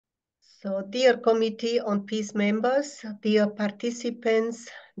So, dear Committee on Peace members, dear participants,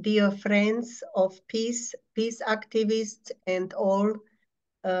 dear friends of peace, peace activists, and all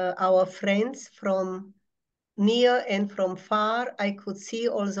our friends from near and from far. I could see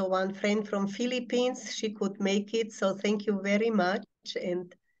also one friend from Philippines. She could make it, so thank you very much,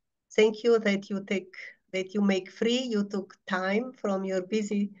 and thank you that you make free. You took time from your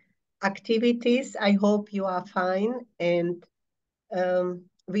busy activities. I hope you are fine, and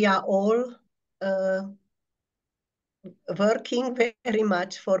we are all working very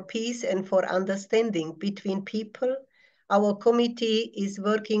much for peace and for understanding between people. Our committee is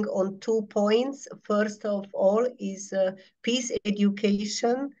working on 2 points. First of all is peace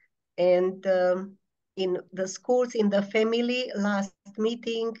education, and in the schools, in the family. Last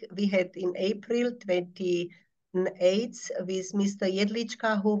meeting we had in April 28th with Mr.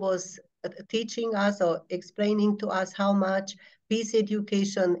 Jedlička, who was teaching us or explaining to us how much peace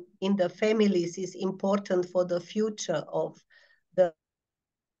education in the families is important for the future of the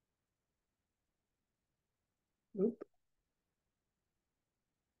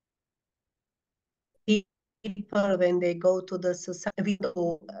people when they go to the society. We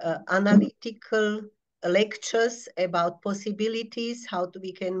do analytical lectures about possibilities, how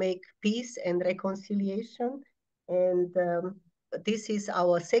we can make peace and reconciliation. And this is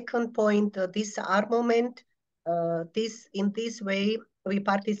our second point, disarmament. In this way, we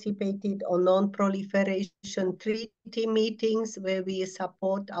participated on non-proliferation treaty meetings where we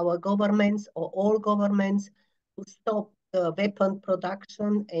support our governments or all governments to stop weapon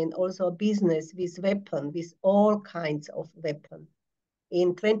production and also business with weapons, with all kinds of weapons.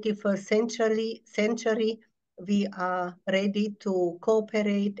 In 21st century, we are ready to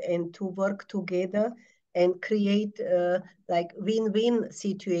cooperate and to work together and create like win-win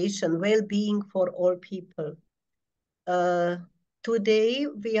situation, well-being for all people. Today,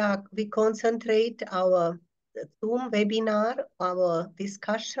 we concentrate our Zoom webinar, our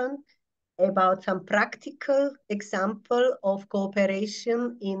discussion about some practical example of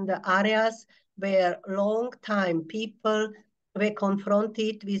cooperation in the areas where long time people were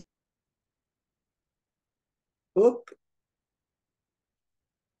confronted with. Oop.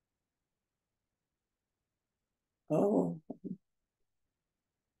 Oh.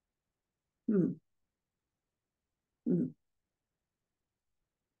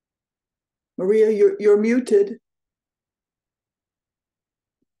 Maria, you're muted.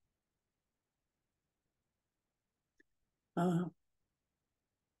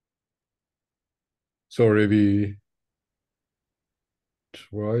 Sorry, we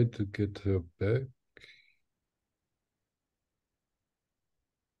try to get her back.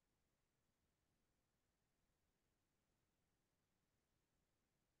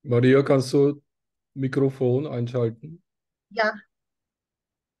 Maria, kannst du Mikrofon einschalten? Ja.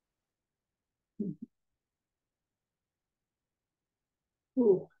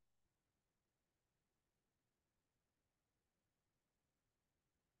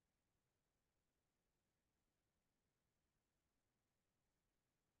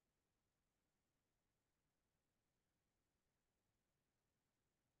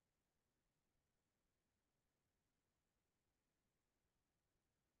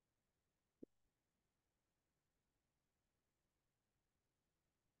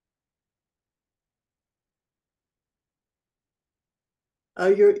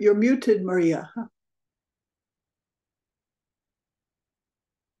 You're muted, Maria.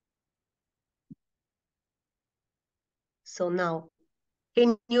 So now,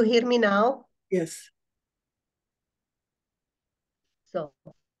 can you hear me now? Yes. So,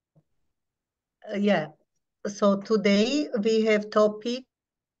 yeah. So today we have topic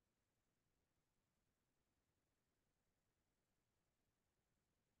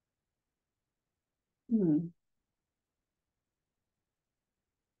women.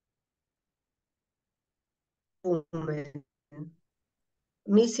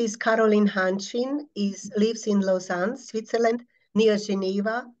 Mrs. Carolyn Handschin lives in Lausanne, Switzerland, near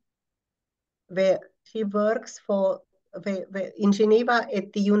Geneva, where she works in Geneva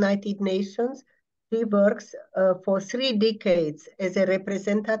at the United Nations. She works for 3 decades as a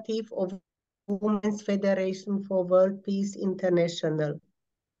representative of Women's Federation for World Peace International.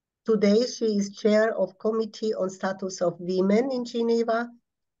 Today, she is chair of Committee on Status of Women in Geneva,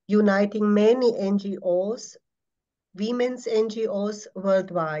 uniting many NGOs, women's NGOs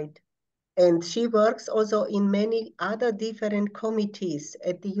worldwide. And she works also in many other different committees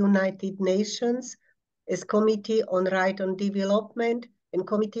at the United Nations, as Committee on Right on Development and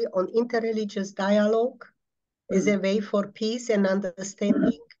Committee on Interreligious Dialogue, as a way for peace and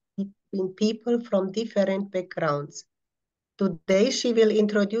understanding between people from different backgrounds. Today, she will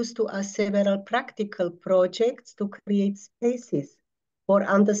introduce to us several practical projects to create spaces for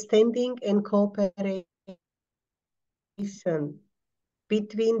understanding and cooperation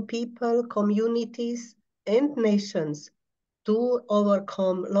between people, communities, and nations to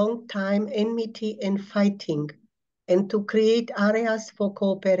overcome long-time enmity and fighting, and to create areas for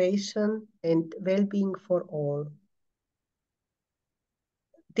cooperation and well-being for all.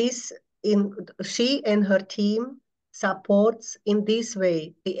 She and her team supports in this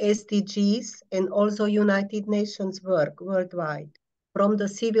way the SDGs and also United Nations work worldwide from the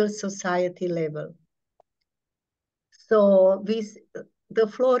civil society level. So the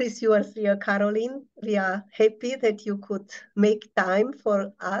floor is yours, dear Carolyn. We are happy that you could make time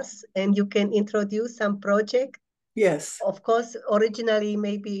for us and you can introduce some project. Yes. Of course, originally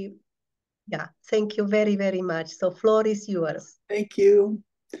maybe, yeah, thank you very, very much. So floor is yours. Thank you.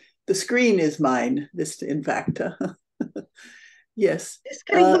 The screen is mine, this, in fact. Yes. The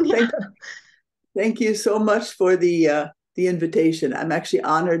screen, yeah. Thank you so much for the invitation. I'm actually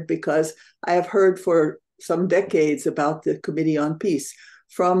honored because I have heard for some decades about the Committee on Peace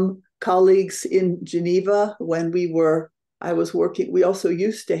from colleagues in Geneva when I was working. We also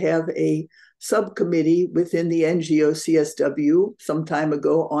used to have a subcommittee within the NGO CSW some time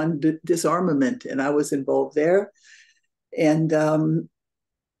ago on disarmament, and I was involved there. And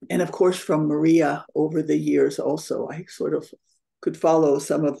of course, from Maria over the years also, I sort of could follow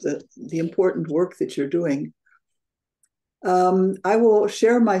some of the important work that you're doing. I will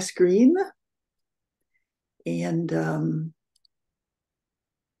share my screen. And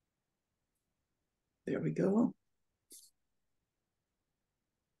there we go.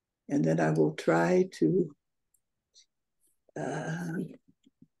 And then I will try to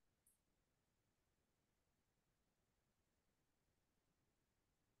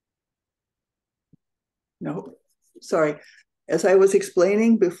no, sorry. As I was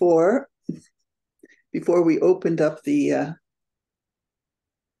explaining before we opened up the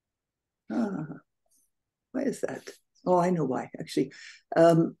why is that? Oh, I know why, actually.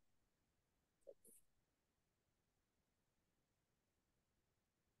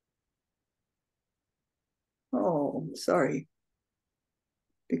 Oh, sorry.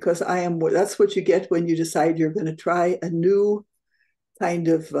 Because that's what you get when you decide you're going to try a new kind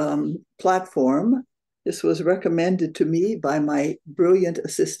of platform. This was recommended to me by my brilliant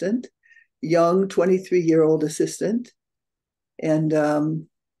assistant, young 23-year-old assistant. And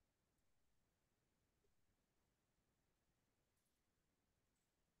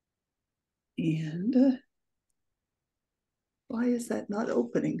why is that not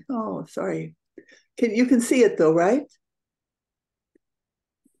opening? Oh, sorry. You can see it though, right?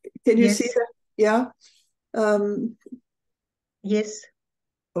 Can you see that? Yeah. Yes.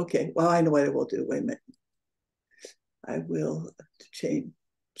 Okay. Well, I know what I will do. Wait a minute. I will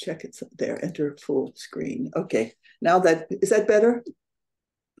check it there. Enter full screen. Okay. Now is that better?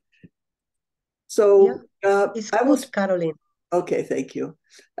 So it's good, Carolyn. Okay, thank you.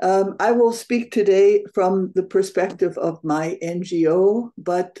 I will speak today from the perspective of my NGO,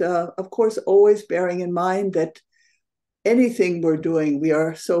 but of course, always bearing in mind that anything we're doing, we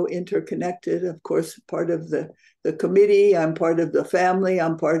are so interconnected. Of course, part of the committee, I'm part of the family,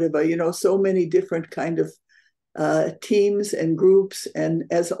 I'm part of so many different kind of teams and groups, and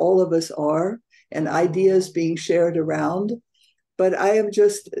as all of us are, and ideas being shared around. But I have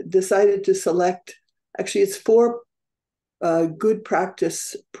just decided to select, actually it's 4 good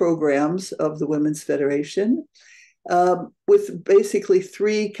practice programs of the Women's Federation with basically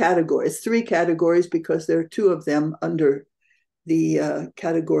 3 categories. 3 categories because there are 2 of them under the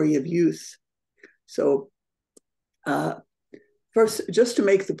category of youth. So first, just to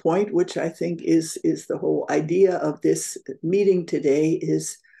make the point, which I think is the whole idea of this meeting today,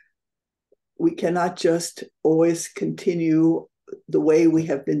 is we cannot just always continue the way we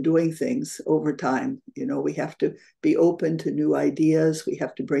have been doing things over time. We have to be open to new ideas. We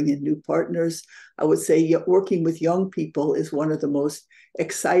have to bring in new partners. I would say working with young people is one of the most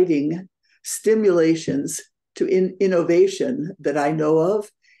exciting stimulations to innovation that I know of.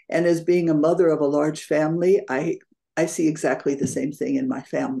 And as being a mother of a large family, I see exactly the same thing in my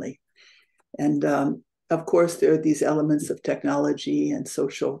family. And of course, there are these elements of technology and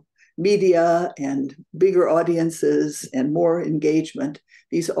social media and bigger audiences and more engagement.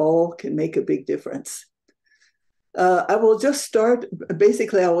 These all can make a big difference. I will just start,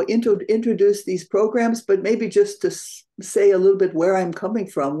 basically I will introduce these programs, but maybe just to say a little bit where I'm coming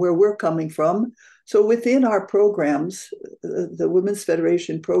from, where we're coming from. So within our programs, the Women's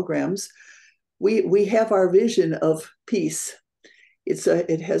Federation programs, we have our vision of peace.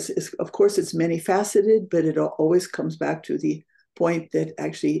 of course, it's many faceted, but it always comes back to the point that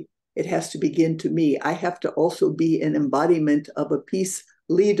actually it has to begin to me. I have to also be an embodiment of a peace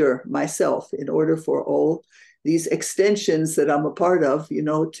leader myself in order for all these extensions that I'm a part of,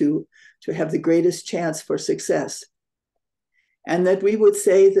 to have the greatest chance for success. And that we would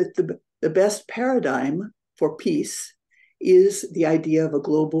say that the best paradigm for peace is the idea of a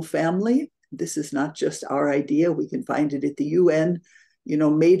global family. This is not just our idea. We can find it at the UN,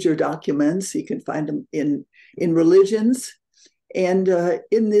 major documents. You can find them in religions. And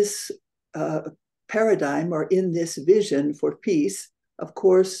in this paradigm, or in this vision for peace, of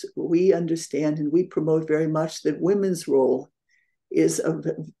course, we understand and we promote very much that women's role is of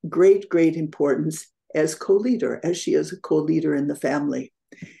great, great importance as co-leader, as she is a co-leader in the family.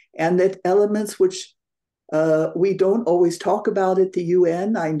 And that elements which we don't always talk about at the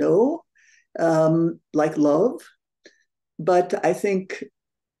UN, I know, like love, but I think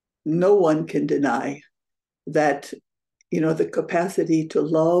no one can deny that, the capacity to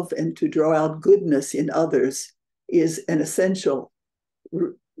love and to draw out goodness in others is an essential,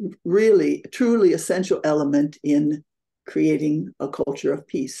 really, truly essential element in creating a culture of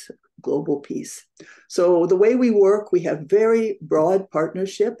peace, global peace. So the way we work, we have very broad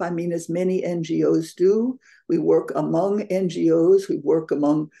partnership. I mean, as many NGOs do. We work among NGOs, we work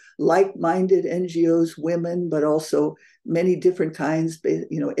among like-minded NGOs, women, but also many different kinds,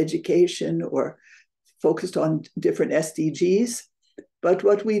 education or focused on different SDGs. But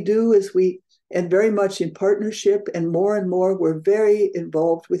what we do is and very much in partnership, and more, we're very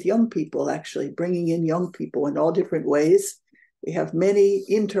involved with young people, actually, bringing in young people in all different ways. We have many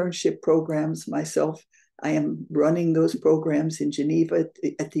internship programs. Myself, I am running those programs in Geneva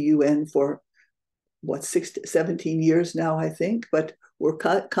at the UN for 17 years now, I think, but we're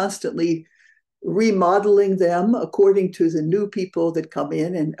constantly remodeling them according to the new people that come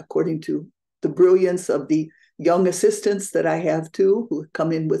in and according to the brilliance of the young assistants that I have too, who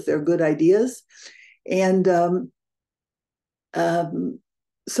come in with their good ideas. And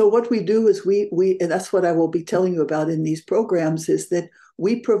so what we do is and that's what I will be telling you about in these programs, is that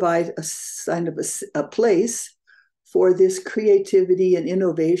we provide a kind of a place for this creativity and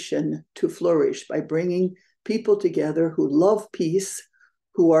innovation to flourish by bringing people together who love peace,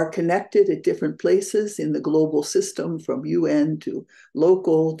 who are connected at different places in the global system, from UN to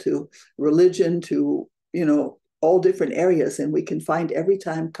local to religion to, all different areas. And we can find every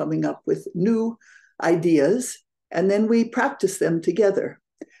time coming up with new ideas, and then we practice them together.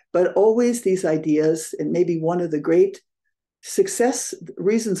 But always these ideas, and maybe one of the great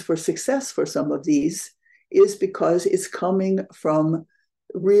reasons for success for some of these is because it's coming from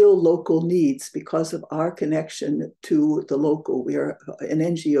real local needs, because of our connection to the local. We are an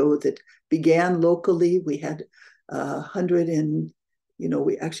NGO that began locally. We had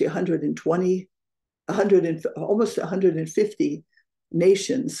 120, almost 150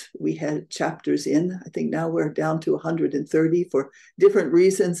 nations we had chapters in. I think now we're down to 130 for different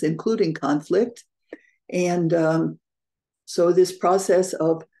reasons, including conflict. And so this process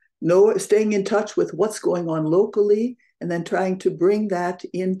of staying in touch with what's going on locally, and then trying to bring that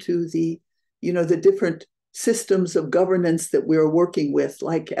into the different systems of governance that we're working with,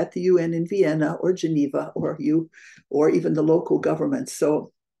 like at the UN in Vienna or Geneva or even the local governments.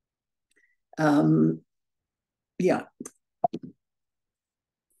 So, yeah.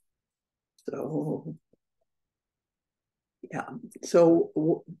 So, yeah.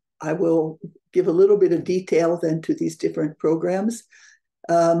 So I will give a little bit of detail then to these different programs.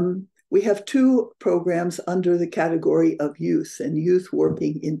 We have two programs under the category of youth and youth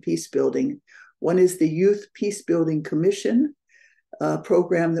working in peace building. One is the Youth Peace Building Commission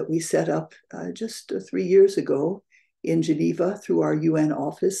program that we set up just 3 years ago in Geneva through our UN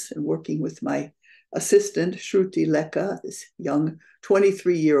office, and working with my assistant, Shruti Lekka, this young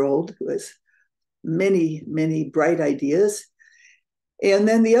 23-year-old who has many, many bright ideas. And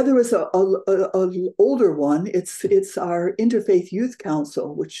then the other is an older one. It's our Interfaith Youth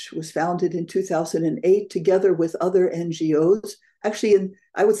Council, which was founded in 2008 together with other NGOs. Actually, and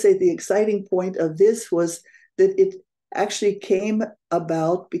I would say the exciting point of this was that it actually came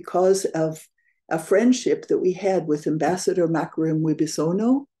about because of a friendship that we had with Ambassador Makarim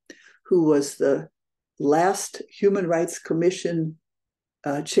Wibisono, who was the last Human Rights Commission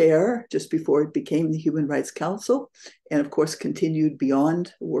chair just before it became the Human Rights Council, and of course continued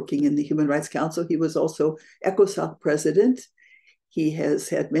beyond working in the Human Rights Council. He was also ECOSOC president. He has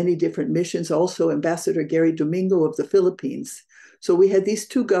had many different missions, also Ambassador Gary Domingo of the Philippines. So we had these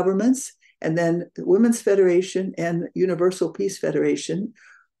two governments, and then the Women's Federation and Universal Peace Federation.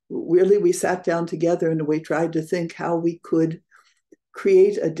 Really, we sat down together and we tried to think how we could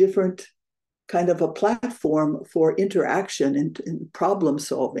create a different kind of a platform for interaction and problem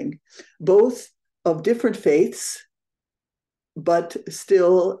solving, both of different faiths, but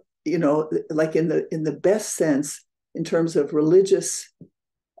still, you know, like in the best sense, in terms of religious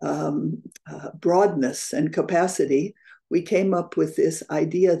broadness and capacity, we came up with this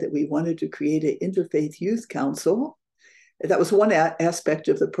idea that we wanted to create an interfaith youth council. That was one aspect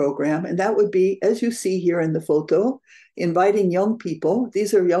of the program. And that would be, as you see here in the photo, inviting young people.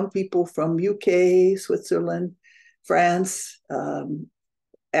 These are young people from UK, Switzerland, France,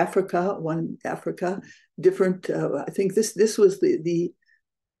 Africa, different, I think this was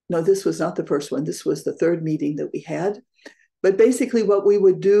no, this was not the first one. This was the third meeting that we had. But basically what we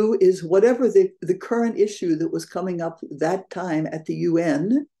would do is whatever the current issue that was coming up that time at the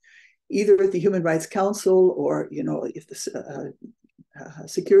UN, either at the Human Rights Council or, you know, if the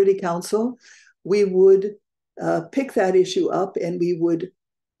Security Council, we would pick that issue up and we would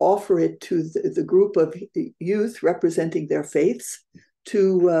offer it to the group of youth representing their faiths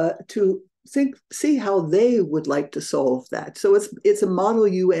to see how they would like to solve that. So it's a model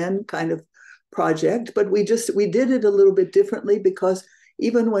UN kind of project, but we did it a little bit differently, because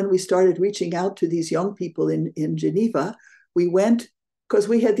even when we started reaching out to these young people in Geneva, we went, because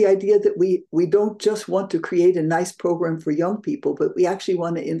we had the idea that we don't just want to create a nice program for young people, but we actually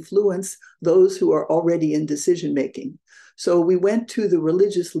want to influence those who are already in decision making. So we went to the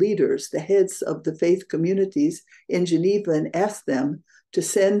religious leaders, the heads of the faith communities in Geneva, and asked them to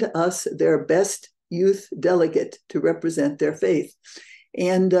send us their best youth delegate to represent their faith.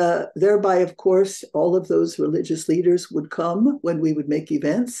 And thereby, of course, all of those religious leaders would come when we would make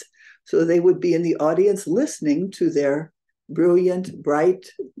events. So they would be in the audience listening to their brilliant, bright,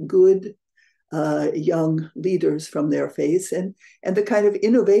 good young leaders from their faiths, and the kind of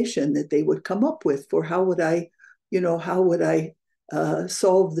innovation that they would come up with for how would I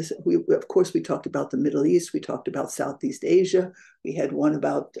solve this. Of course, we talked about the Middle East, we talked about Southeast Asia, we had one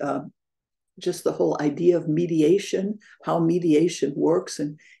about just the whole idea of mediation, how mediation works,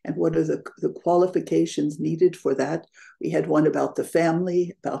 and what are the qualifications needed for that. We had one about the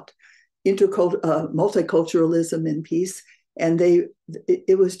family, about multiculturalism and peace. And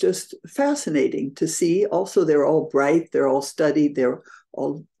it was just fascinating to see. Also, they're all bright, they're all studied, they're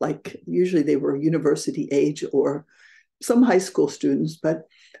all usually they were university age or some high school students. But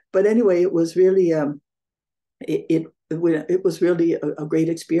anyway, it was really it was really a great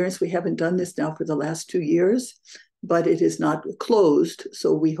experience. We haven't done this now for the last 2 years, but it is not closed.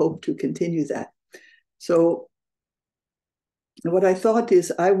 So we hope to continue that. So what I thought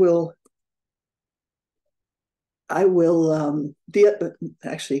is I will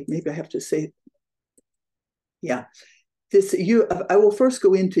actually, maybe I have to say, yeah, I will first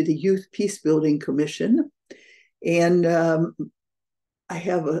go into the Youth Peace Building Commission, and I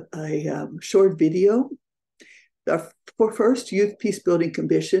have a short video. For first Youth Peace Building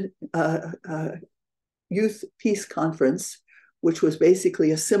Commission, Youth Peace Conference, which was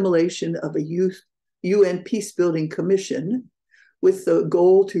basically a simulation of a UN Peace Building Commission with the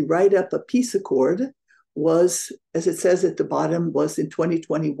goal to write up a peace accord, was, as it says at the bottom, was in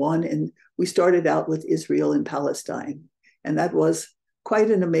 2021. And we started out with Israel and Palestine. And that was quite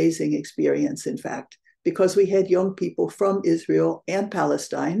an amazing experience, in fact, because we had young people from Israel and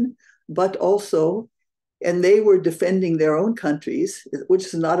Palestine, but also, and they were defending their own countries, which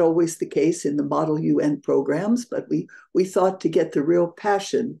is not always the case in the model UN programs, but we thought to get the real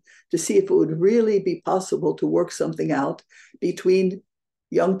passion, to see if it would really be possible to work something out between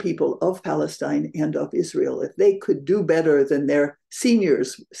young people of Palestine and of Israel, if they could do better than their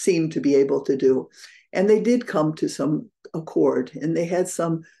seniors seemed to be able to do. And they did come to some accord, and they had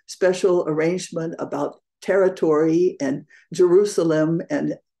some special arrangement about territory and Jerusalem.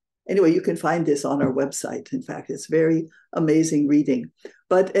 And anyway, you can find this on our website. In fact, it's very amazing reading.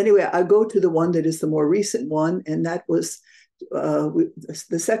 But anyway, I go to the one that is the more recent one, and that was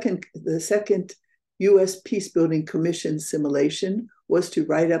the second U.S. Peace Building Commission simulation was to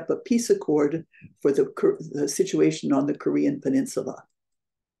write up a peace accord for the situation on the Korean Peninsula.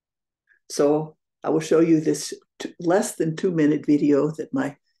 So I will show you this less than 2-minute video that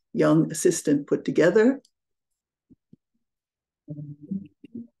my young assistant put together.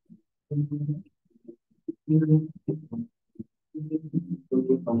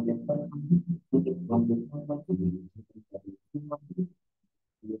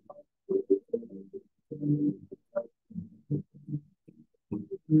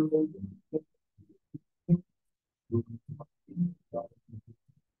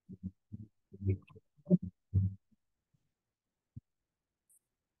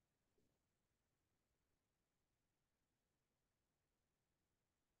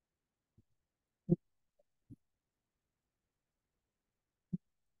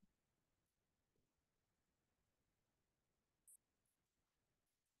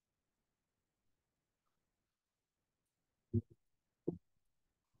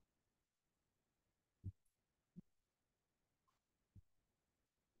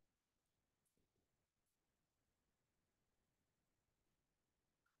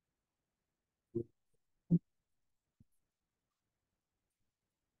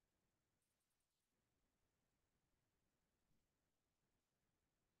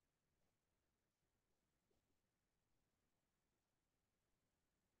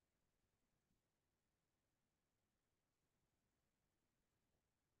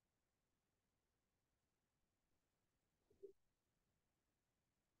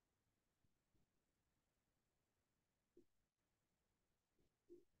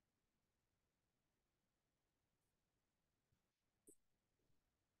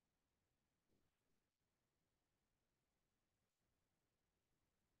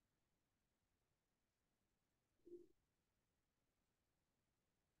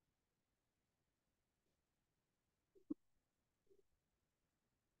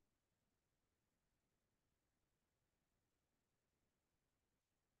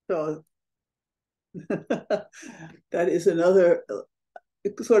 So that is another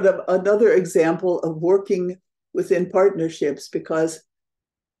sort of another example of working within partnerships, because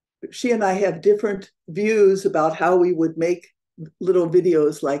she and I have different views about how we would make little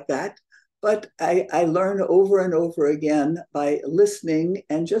videos like that. But I learn over and over again by listening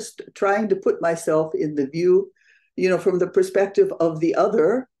and just trying to put myself in the view, from the perspective of the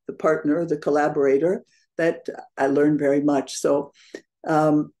other, the partner, the collaborator, that I learn very much. So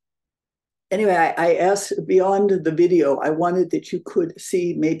anyway, I asked, beyond the video, I wanted that you could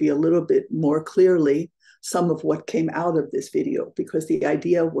see maybe a little bit more clearly some of what came out of this video, because the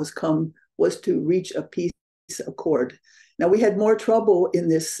idea was to reach a peace accord. Now, we had more trouble in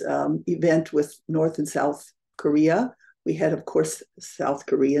this event with North and South Korea. We had, of course, South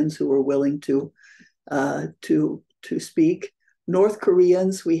Koreans who were willing to speak. North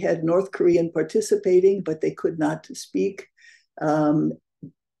Koreans, we had North Korean participating, but they could not speak.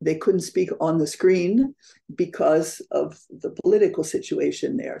 They couldn't speak on the screen because of the political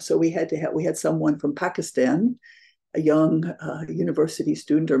situation there. So we had someone from Pakistan, a young university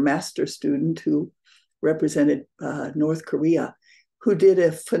student or master student who represented North Korea, who did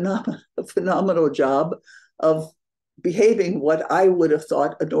a phenomenal job of behaving what I would have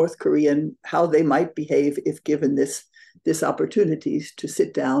thought a North Korean, how they might behave if given this opportunities to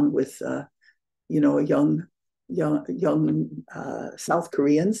sit down with young South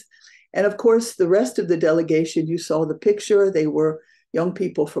Koreans. And of course, the rest of the delegation, you saw the picture, they were young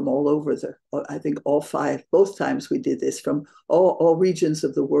people from all over I think both times we did this, from all regions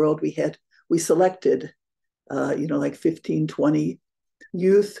of the world. We selected, like 15, 20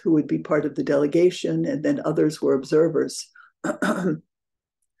 youth who would be part of the delegation, and then others were observers.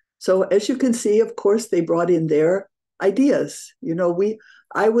 So as you can see, of course, they brought in their ideas.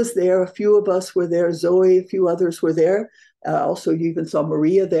 I was there, a few of us were there, Zoe, a few others were there. Also, you even saw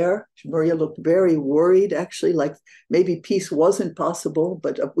Maria there. Maria looked very worried, actually, like maybe peace wasn't possible,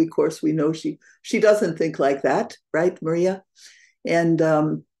 but of course we know she doesn't think like that, right, Maria? And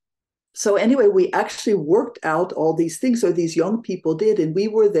so anyway, we actually worked out all these things, or these young people did, and we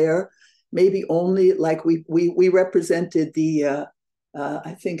were there maybe only, like we represented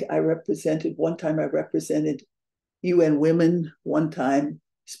I think one time I represented UN Women, one time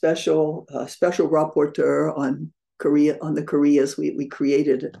special rapporteur on the Koreas. We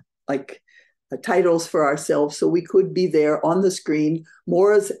created like titles for ourselves so we could be there on the screen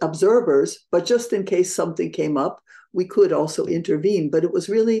more as observers, but just in case something came up, we could also intervene. But it was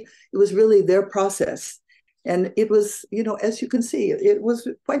really their process, and it was, as you can see, it was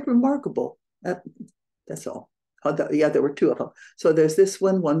quite remarkable. That's all. There were two of them. So there's this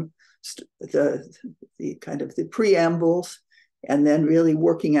one, the kind of the preambles, and then really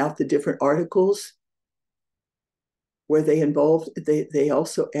working out the different articles where they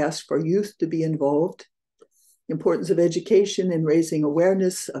also asked for youth to be involved. Importance of education in raising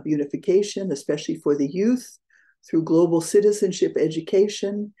awareness of unification, especially for the youth, through global citizenship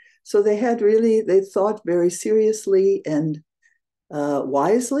education. So they thought very seriously and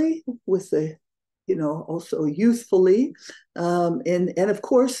wisely, with also youthfully, and of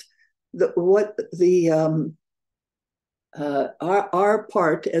course, our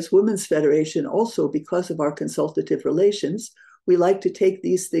part as Women's Federation, also because of our consultative relations, we like to take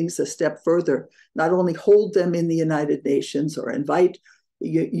these things a step further, not only hold them in the United Nations or invite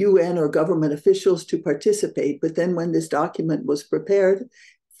UN or government officials to participate, but then when this document was prepared,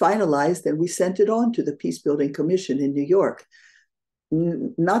 finalized, then we sent it on to the Peacebuilding Commission in New York,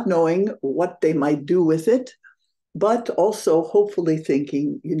 not knowing what they might do with it, but also hopefully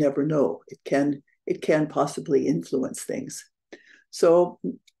thinking, you never know, it can possibly influence things. So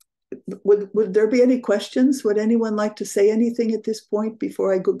would there be any questions? Would anyone like to say anything at this point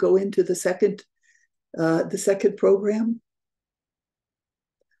before I go into the second program?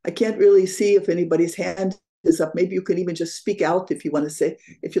 I can't really see if anybody's hand is up. Maybe you can even just speak out if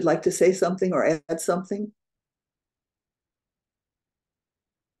you'd like to say something or add something.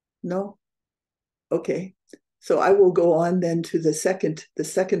 No? Okay. So I will go on then to the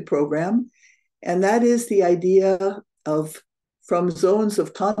second program. And that is the idea of from zones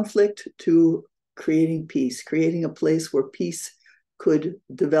of conflict to creating peace, creating a place where peace could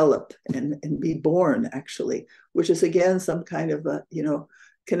develop and be born, actually, which is again some kind of a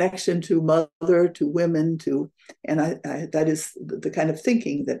connection to mother, to women, and that is the kind of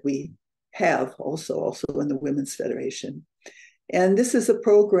thinking that we have also in the Women's Federation. And this is a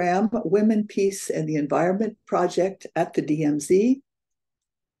program, Women, Peace, and the Environment Project at the DMZ.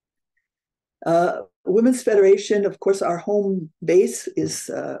 Women's Federation, of course, our home base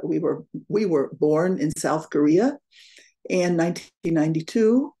is, we were born in South Korea in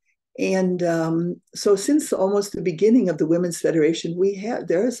 1992. And so since almost the beginning of the Women's Federation,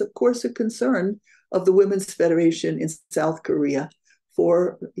 there is, of course, a concern of the Women's Federation in South Korea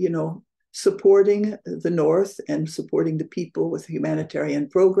for, supporting the North and supporting the people with humanitarian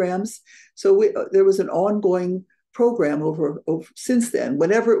programs. So there was an ongoing program over since then.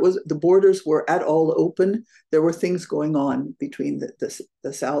 Whenever the borders were at all open, there were things going on between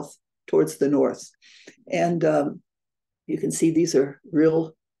the South towards the North. And you can see these are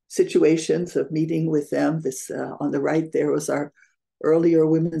real situations of meeting with them. This on the right there was our earlier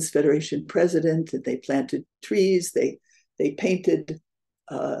Women's Federation president, and they planted trees. They painted.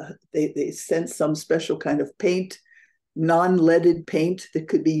 They sent some special kind of paint, non-leaded paint that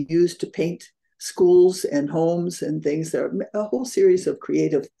could be used to paint schools and homes and things. There are a whole series of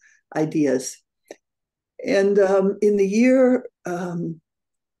creative ideas. And in the year,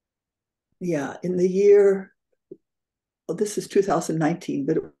 well, this is 2019,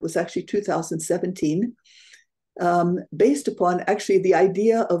 but it was actually 2017, based upon actually the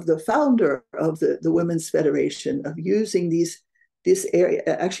idea of the founder of the Women's Federation of using this area,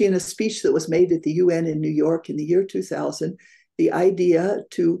 actually in a speech that was made at the UN in New York in the year 2000, the idea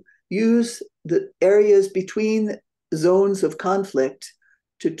to use the areas between zones of conflict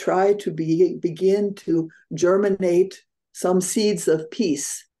to try to begin to germinate some seeds of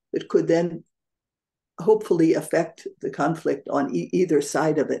peace that could then hopefully affect the conflict on either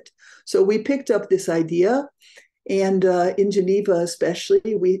side of it. So we picked up this idea, and in Geneva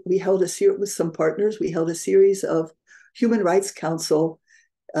especially, we held a series with some partners. We held a series of Human Rights Council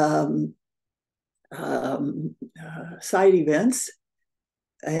side events,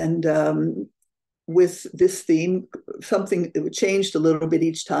 and with this theme, something that changed a little bit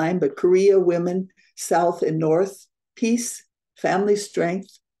each time, but Korea, women, South and North, peace, family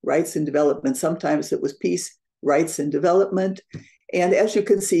strength, rights and development. Sometimes it was peace, rights and development. And as you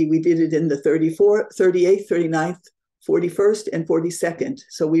can see, we did it in the 34th, 38th, 39th, 41st, and 42nd.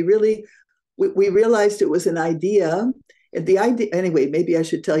 So we realized it was an idea. And the idea, anyway, maybe I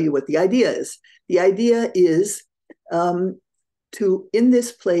should tell you what the idea is. The idea is to, in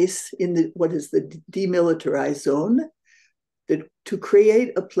this place, in what is the demilitarized zone, to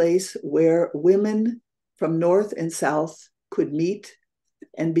create a place where women from North and South could meet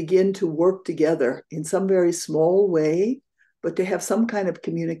and begin to work together in some very small way, but to have some kind of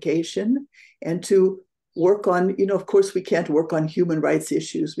communication and to work on, of course, we can't work on human rights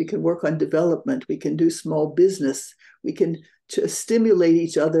issues. We can work on development. We can do small business. We can stimulate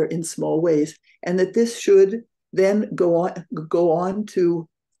each other in small ways. And that this should then go on to,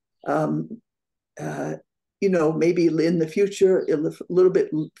 maybe in the future, a little bit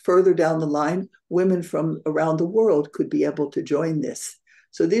further down the line, women from around the world could be able to join this.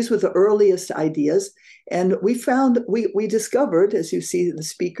 So these were the earliest ideas. And we discovered, as you see the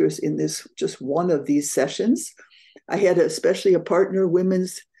speakers in this, just one of these sessions, I had especially a partner,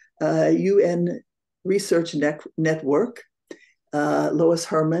 Women's UN Research Network. Lois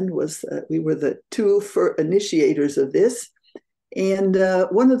Herman we were the two initiators of this. And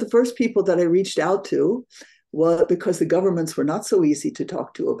one of the first people that I reached out to was, because the governments were not so easy to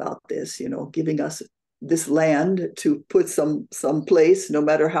talk to about this, giving us this land to put some place, no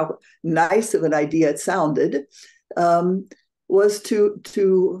matter how nice of an idea it sounded, was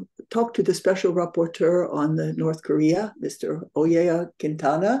to talk to the special rapporteur on the North Korea, Mr. Oyea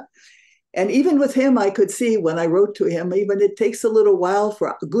Quintana. And even with him, I could see when I wrote to him, even it takes a little while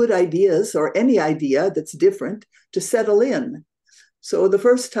for good ideas or any idea that's different to settle in. So the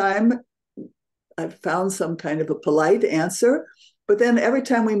first time I found some kind of a polite answer, but then every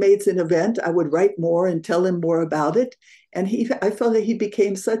time we made an event, I would write more and tell him more about it. And I felt that he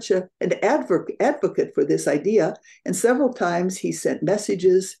became such an advocate for this idea. And several times he sent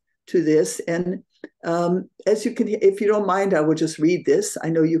messages to this. And as you can, if you don't mind, I will just read this. I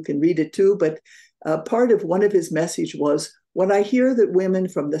know you can read it too, but part of one of his message was, when I hear that women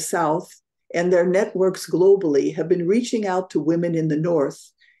from the South and their networks globally have been reaching out to women in the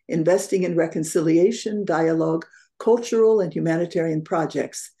North, investing in reconciliation, dialogue, cultural and humanitarian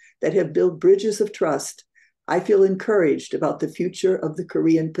projects that have built bridges of trust, I feel encouraged about the future of the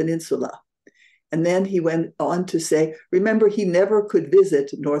Korean Peninsula. And then he went on to say, remember, he never could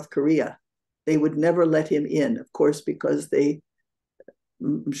visit North Korea. They would never let him in, of course, because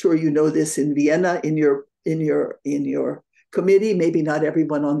I'm sure you know this in Vienna, in your committee, maybe not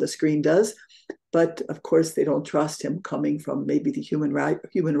everyone on the screen does, but of course they don't trust him coming from maybe the human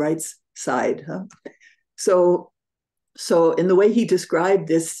rights side. Huh? So in the way he described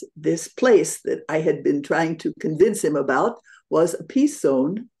this place that I had been trying to convince him about was a peace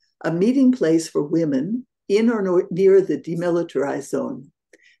zone, a meeting place for women in or near the demilitarized zone.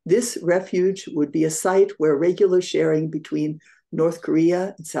 This refuge would be a site where regular sharing between North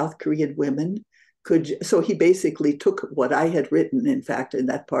Korea and South Korean women could, so he basically took what I had written, in fact, in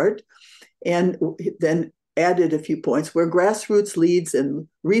that part, and then added a few points where grassroots leads and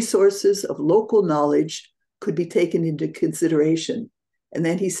resources of local knowledge could be taken into consideration. And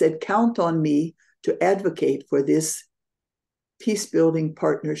then he said, count on me to advocate for this peace-building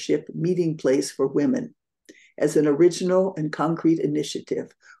partnership meeting place for women as an original and concrete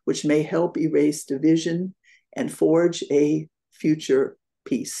initiative, which may help erase division and forge a future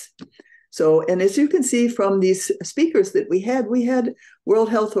peace. So, and as you can see from these speakers that we had World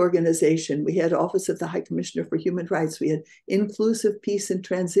Health Organization, we had Office of the High Commissioner for Human Rights, we had Inclusive Peace and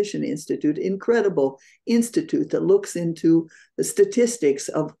Transition Institute, incredible institute that looks into the statistics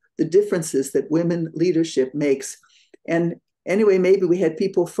of the differences that women leadership makes. And anyway, maybe we had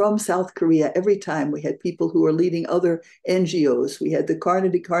people from South Korea every time. We had people who were leading other NGOs. We had the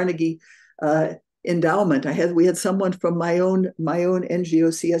Carnegie endowment. We had someone from my own NGO,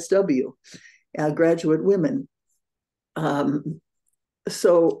 CSW, Graduate Women.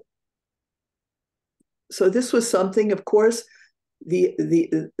 So this was something, of course,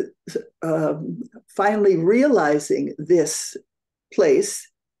 finally realizing this place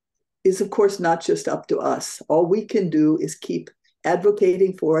is, of course, not just up to us. All we can do is keep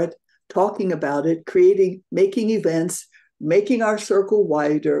advocating for it, talking about it, making events, making our circle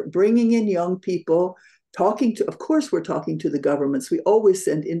wider, bringing in young people, of course, we're talking to the governments. We always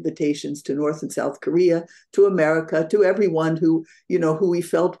send invitations to North and South Korea, to America, to everyone who we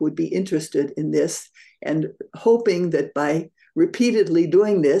felt would be interested in this, and hoping that by repeatedly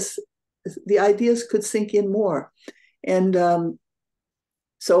doing this, the ideas could sink in more. And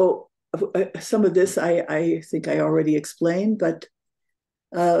so some of this I think I already explained, but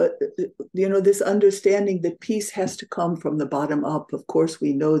this understanding that peace has to come from the bottom up. Of course,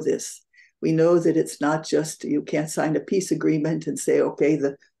 we know this. We know that it's not just, you can't sign a peace agreement and say, okay,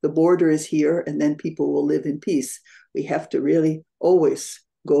 the border is here and then people will live in peace. We have to really always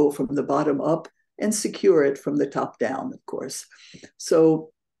go from the bottom up and secure it from the top down, of course.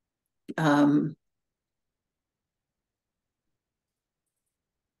 So, yeah,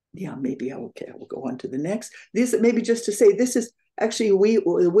 maybe I will go on to the next. This, maybe just to say, this is actually,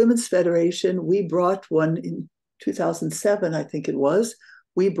 the Women's Federation, we brought one in 2007, I think it was.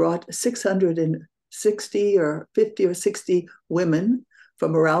 We brought 660 or 50 or 60 women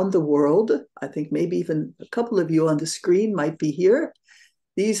from around the world. I think maybe even a couple of you on the screen might be here.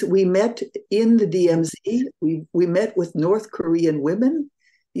 We met in the DMZ. We met with North Korean women.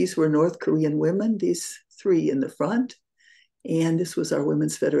 These were North Korean women, these three in the front. And this was our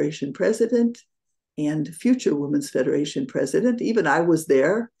Women's Federation president and future Women's Federation president. Even I was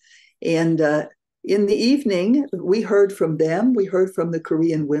there. And in the evening, we heard from them. We heard from the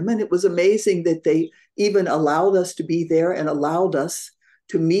Korean women. It was amazing that they even allowed us to be there and allowed us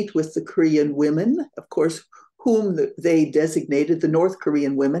to meet with the Korean women, of course, whom they designated, the North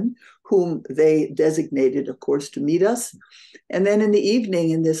Korean women, whom they designated, of course, to meet us. And then in the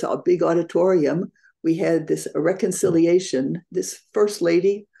evening, in this big auditorium, we had this reconciliation. This first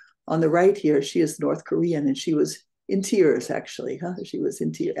lady on the right here, she is North Korean, and she was in tears, actually. She was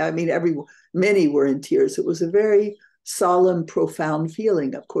in tears. I mean, many were in tears. It was a very solemn, profound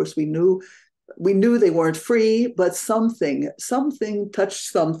feeling. Of course, we knew they weren't free, but something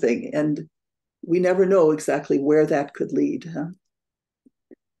touched something, and we never know exactly where that could lead.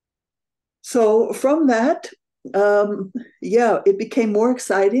 So from that, it became more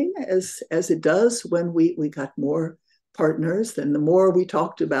exciting as it does when we got more partners, and the more we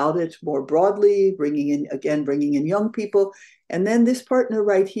talked about it more broadly, bringing in young people. And then this partner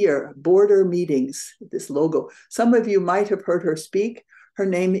right here, Border Meetings, this logo. Some of you might have heard her speak. Her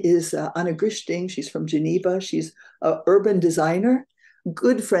name is Anna Gristing. She's from Geneva. She's an urban designer,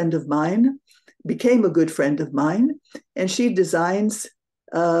 good friend of mine, became a good friend of mine. And she designs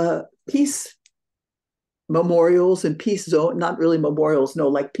peace memorials and peace zone, not really memorials, no,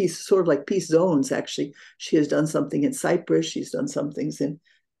 like peace, sort of like peace zones, actually. She has done something in Cyprus. She's done some things in,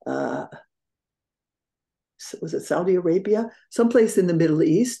 was it Saudi Arabia? Someplace in the Middle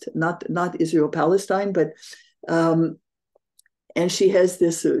East, not Israel, Palestine, but, and she has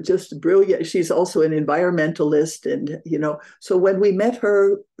this just brilliant, she's also an environmentalist. And, so when we met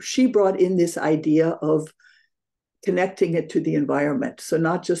her, she brought in this idea of connecting it to the environment. So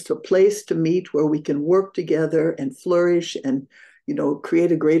not just a place to meet where we can work together and flourish and,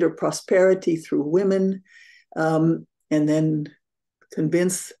 create a greater prosperity through women, and then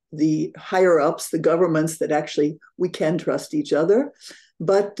convince the higher ups, the governments, that actually we can trust each other.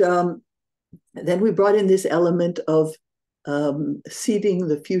 But then we brought in this element of seeding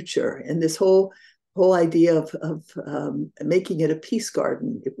the future. And this whole idea of making it a peace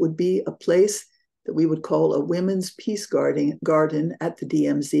garden. It would be a place that we would call a women's peace garden at the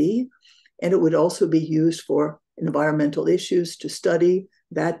DMZ. And it would also be used for environmental issues, to study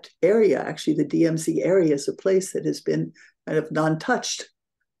that area. Actually, the DMZ area is a place that has been kind of non-touched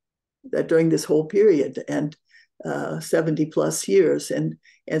during this whole period, and 70 plus years. And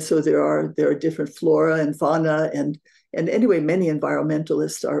so there are different flora and fauna, and anyway, many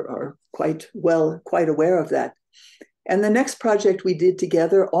environmentalists are quite aware of that. And the next project we did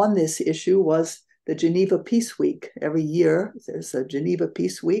together on this issue was the Geneva Peace Week. Every year there's a Geneva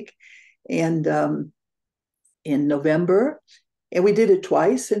Peace Week, and in November, and we did it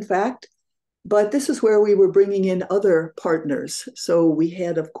twice, in fact. But this is where we were bringing in other partners. So we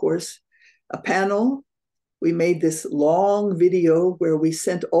had, of course, a panel. We made this long video where we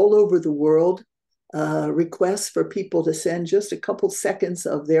sent all over the world requests for people to send just a couple seconds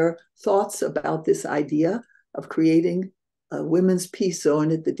of their thoughts about this idea of creating a women's peace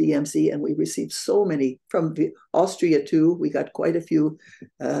zone at the DMZ. And we received so many from Austria too. We got quite a few,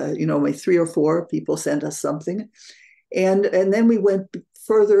 maybe 3 or 4 people sent us something. And then we went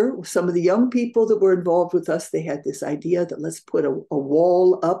further. Some of the young people that were involved with us, they had this idea that let's put a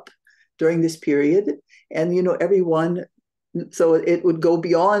wall up during this period. And, everyone, so it would go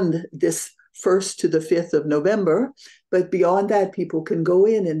beyond this 1st to the 5th of November. But beyond that, people can go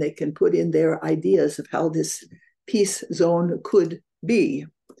in and they can put in their ideas of how this peace zone could be.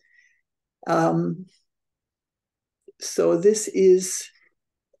 So this is,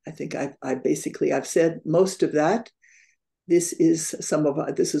 I think I've said most of that. This is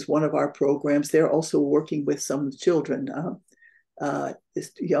one of our programs. They're also working with some children,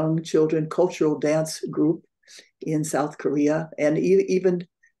 this young children cultural dance group in South Korea, and even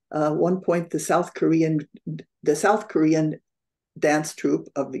one point the South Korean dance troupe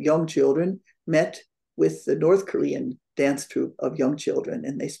of young children met with the North Korean dance troupe of young children,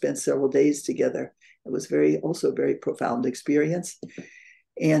 and they spent several days together. It was also a very profound experience.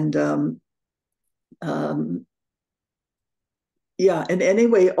 And and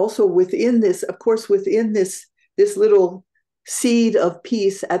anyway, also within this, of course, within this little seed of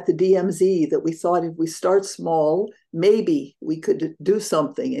peace at the DMZ, that we thought if we start small, maybe we could do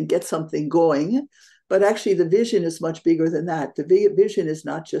something and get something going. But actually, the vision is much bigger than that. The vision is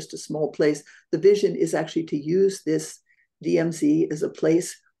not just a small place. The vision is actually to use this DMZ as a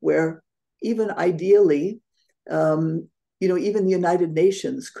place where even ideally, even the United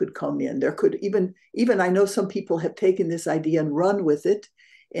Nations could come in. There could even I know some people have taken this idea and run with it,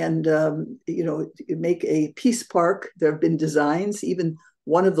 and make a peace park. There have been designs. Even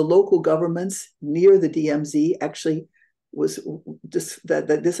one of the local governments near the DMZ actually was just that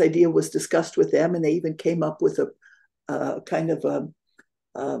this idea was discussed with them, and they even came up with a kind of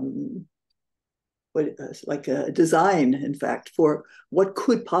like a design, in fact, for what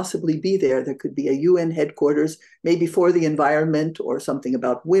could possibly be there. There could be a UN headquarters, maybe for the environment, or something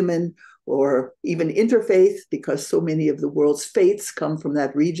about women, or even interfaith, because so many of the world's faiths come from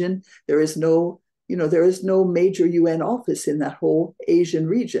that region. There is no major UN office in that whole Asian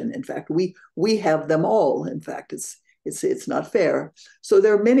region. In fact, we have them all. In fact, it's not fair. So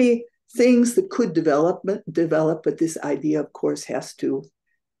there are many things that could develop, but this idea, of course, has to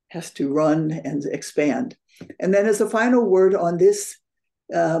run and expand. And then as a final word on this,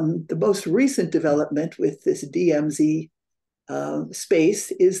 the most recent development with this DMZ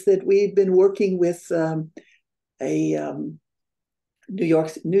space is that we've been working with a New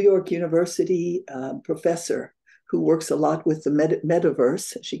York University professor who works a lot with the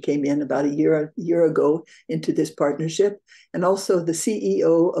metaverse. She came in about a year ago into this partnership, and also the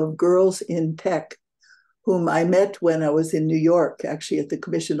CEO of Girls in Tech, whom I met when I was in New York, actually at the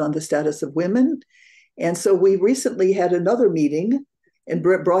Commission on the Status of Women. And so we recently had another meeting and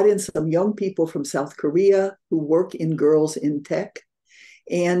brought in some young people from South Korea who work in Girls in Tech.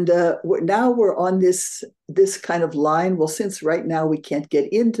 And now we're on this kind of line. Well, since right now we can't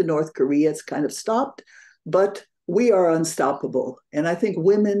get into North Korea, it's kind of stopped, but we are unstoppable. And I think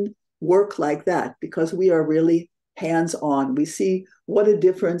women work like that because we are really hands-on. We see what a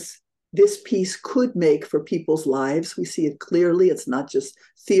difference this piece could make for people's lives. We see it clearly. It's not just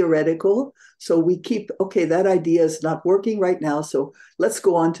theoretical. So we keep, okay, that idea is not working right now, so let's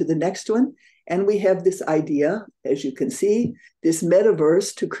go on to the next one. And we have this idea, as you can see, this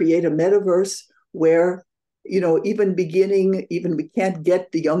metaverse, to create a metaverse where, even we can't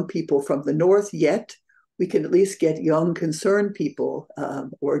get the young people from the North yet. We can at least get young concerned people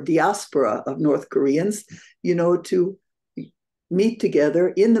or diaspora of North Koreans, to meet together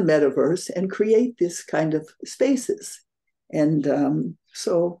in the metaverse and create this kind of spaces. And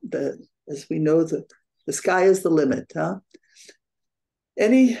so as we know, the sky is the limit, huh?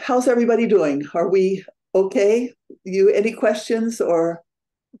 How's everybody doing? Are we okay? Any questions or?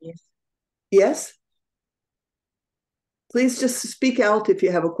 Yes. Yes? Please just speak out if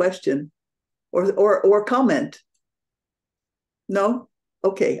you have a question or comment. No?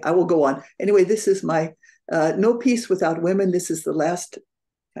 Okay, I will go on. Anyway, this is my No Peace Without Women. This is the last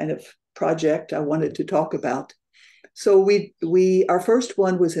kind of project I wanted to talk about. So our first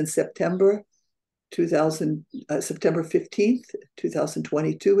one was in September 15th,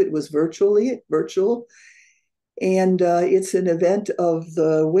 2022. It was virtual. And it's an event of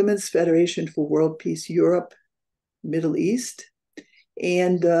the Women's Federation for World Peace Europe, Middle East,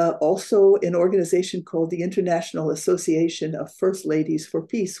 and also an organization called the International Association of First Ladies for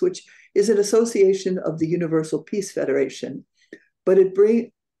Peace, which is an association of the Universal Peace Federation. But it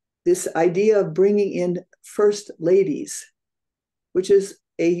brings this idea of bringing in first ladies, which is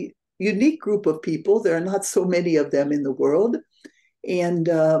a unique group of people. There are not so many of them in the world. And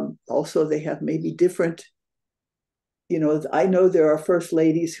also they have maybe different, I know there are first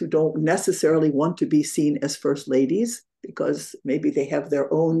ladies who don't necessarily want to be seen as first ladies because maybe they have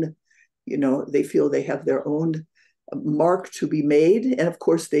their own, they feel they have their own mark to be made. And of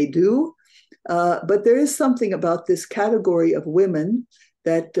course they do. But there is something about this category of women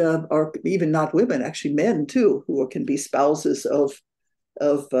that are even not women, actually men too, who can be spouses of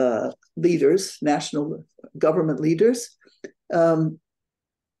leaders, national government leaders.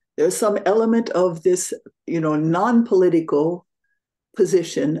 There's some element of this, non-political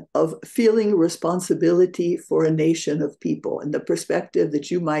position of feeling responsibility for a nation of people and the perspective that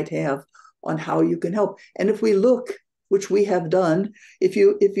you might have on how you can help. And if we look, which we have done, if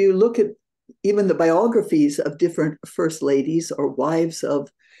you look at even the biographies of different first ladies or wives of,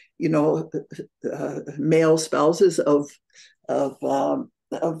 male spouses of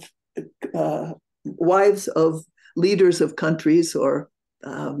wives of leaders of countries or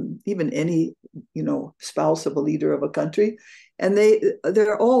even any, spouse of a leader of a country. And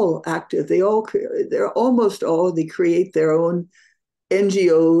they're all active. They create their own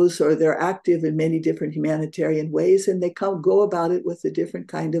NGOs or they're active in many different humanitarian ways. And they go about it with a different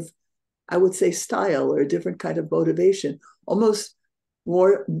kind of, I would say, style or a different kind of motivation, almost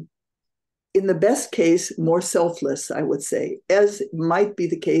more, in the best case, more selfless, I would say, as might be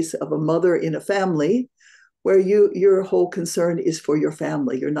the case of a mother in a family where your whole concern is for your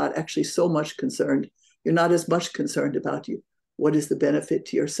family. You're not actually so much concerned. You're not as much concerned about what is the benefit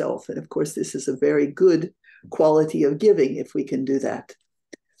to yourself. And of course, this is a very good quality of giving if we can do that.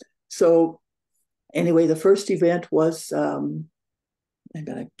 So anyway, the first event was, I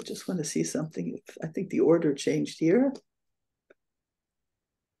just want to see something. I think the order changed here.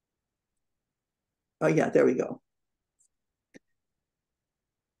 Oh yeah, there we go.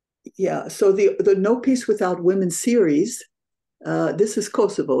 Yeah, so the No Peace Without Women series, this is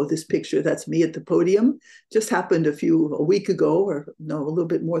Kosovo, this picture, that's me at the podium, just happened a week ago, or no, a little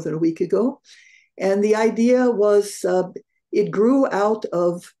bit more than a week ago. And the idea was, it grew out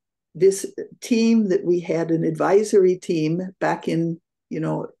of this team that we had, an advisory team back in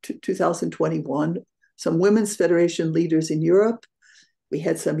 2021, some Women's Federation leaders in Europe. We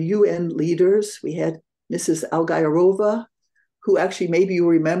had some UN leaders. We had Mrs. Algayarova, who actually maybe you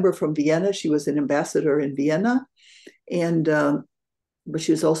remember from Vienna. She was an ambassador in Vienna. And but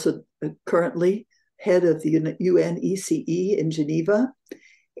she was also currently head of the UNECE in Geneva.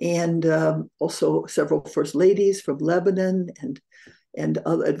 And also several first ladies from Lebanon and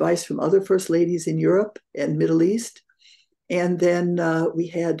other advice from other first ladies in Europe and Middle East. And then we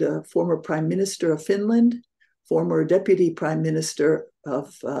had a former prime minister of Finland, former deputy prime minister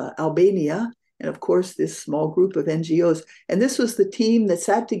of Albania, and of course, this small group of NGOs. And this was the team that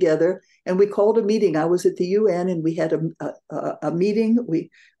sat together and we called a meeting. I was at the UN and we had a meeting. We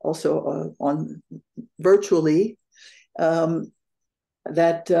also on virtually,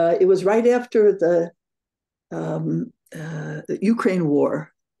 that it was right after the Ukraine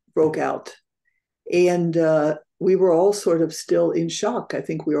war broke out. And we were all sort of still in shock. I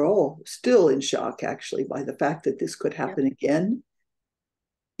think we were all still in shock, actually, by the fact that this could happen again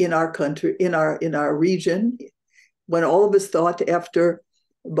in our country, in our region, when all of us thought after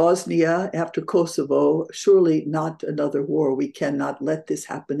Bosnia, after Kosovo, surely not another war. We cannot let this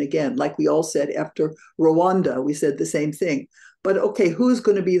happen again. Like we all said after Rwanda, we said the same thing. But okay, who's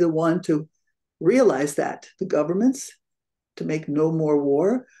going to be the one to realize that? The governments, to make no more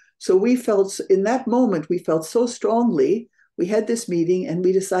war. So we felt, in that moment, we felt so strongly. We had this meeting and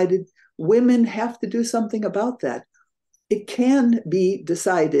we decided women have to do something about that. It can be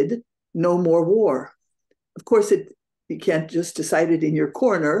decided no more war. Of course, You can't just decide it in your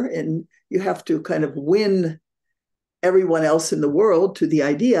corner, and you have to kind of win everyone else in the world to the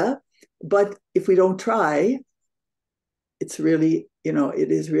idea. But if we don't try, it's really,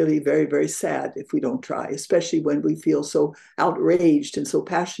 it is really very, very sad if we don't try, especially when we feel so outraged and so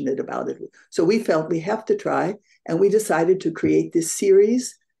passionate about it. So we felt we have to try, and we decided to create this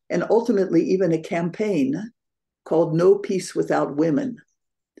series and ultimately even a campaign called No Peace Without Women.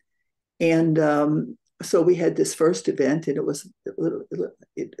 And so we had this first event, and it was,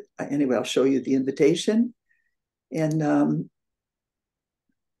 anyway, I'll show you the invitation. And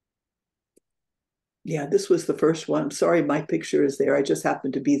yeah, this was the first one. I'm sorry, my picture is there. I just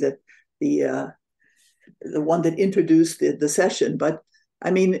happened to be the one that introduced the session. But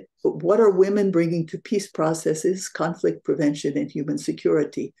I mean, what are women bringing to peace processes, conflict prevention, and human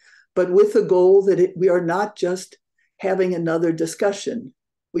security? But with the goal that we are not just having another discussion.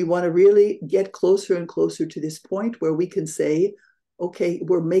 We want to really get closer and closer to this point where we can say, okay,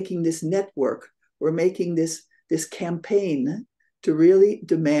 we're making this network. We're making this campaign to really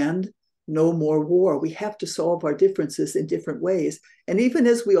demand no more war. We have to solve our differences in different ways. And even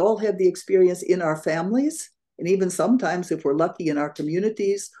as we all have the experience in our families, and even sometimes if we're lucky in our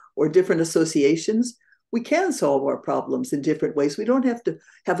communities or different associations, we can solve our problems in different ways. We don't have to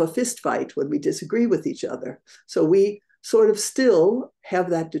have a fist fight when we disagree with each other. So we sort of still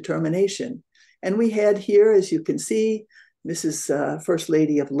have that determination. And we had here, as you can see, Mrs. First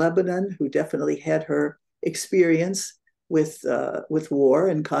Lady of Lebanon, who definitely had her experience with war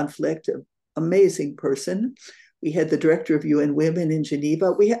and conflict, an amazing person. We had the Director of UN Women in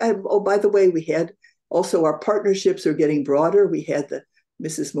Geneva. By the way, we had also our partnerships are getting broader. We had the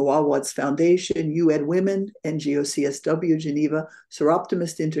Mrs. Muawad's Foundation, UN Women, NGO CSW Geneva,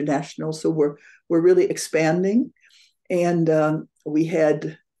 Seroptimist International. So we're really expanding. And we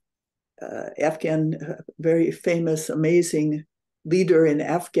had Afghan, very famous, amazing leader in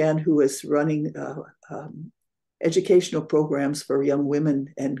Afghan who was running educational programs for young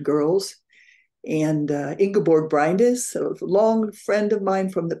women and girls. And Ingeborg Brindes, a long friend of mine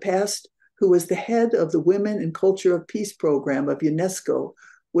from the past, who was the head of the Women and Culture of Peace program of UNESCO,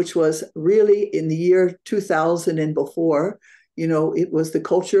 which was really in the year 2000 and before, it was the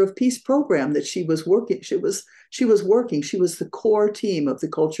Culture of Peace program that she was working. She was the core team of the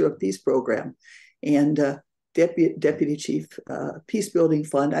Culture of Peace program, and Deputy Chief Peace Building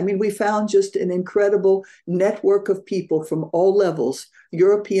Fund. I mean, we found just an incredible network of people from all levels.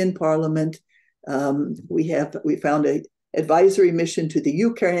 European Parliament. We found an advisory mission to the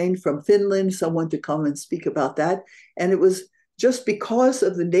Ukraine from Finland, someone to come and speak about that. And it was just because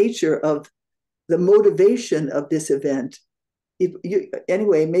of the nature of the motivation of this event.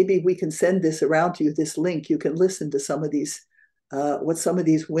 Anyway, maybe we can send this around to you, this link. You can listen to some of these, what some of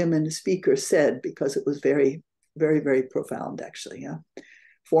these women speakers said, because it was very, very, very profound, actually. Yeah.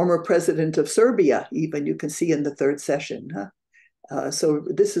 Former president of Serbia, even, you can see in the third session. So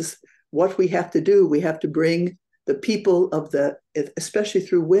this is what we have to do. We have to bring the people of especially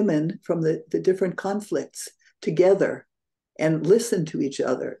through women from the different conflicts together and listen to each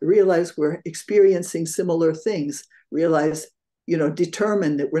other, realize we're experiencing similar things, realize,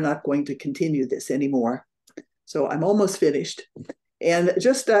 determine that we're not going to continue this anymore. So I'm almost finished. And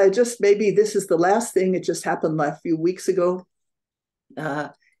just maybe this is the last thing. It just happened a few weeks ago.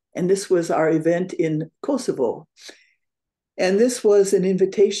 And this was our event in Kosovo. And this was an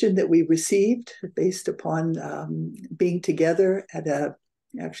invitation that we received based upon being together at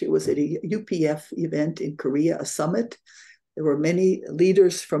actually it was at a UPF event in Korea, a summit. There were many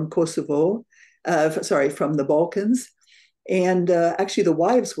leaders from Kosovo, from the Balkans. And actually the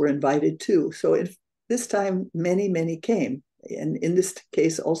wives were invited too. So this time, many, many came. And in this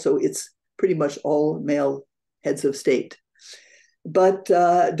case also, it's pretty much all male heads of state. But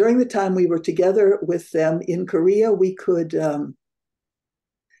during the time we were together with them in Korea, we could,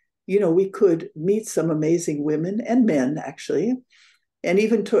 we could meet some amazing women and men, actually. And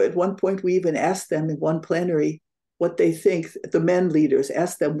even at one point, we even asked them in one plenary what they think, the men leaders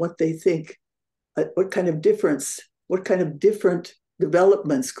asked them what they think, what kind of different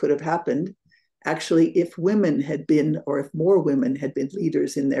developments could have happened, actually, if women had been, or if more women had been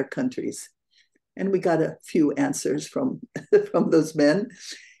leaders in their countries. And we got a few answers from those men.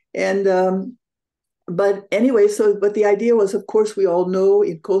 And but anyway, but the idea was, of course, we all know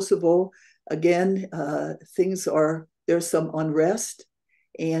in Kosovo, again, there's some unrest,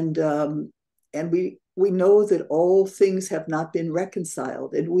 and we know that all things have not been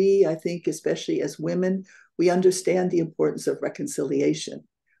reconciled. And I think, especially as women, we understand the importance of reconciliation.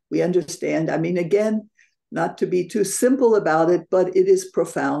 We understand, I mean, again, not to be too simple about it, but it is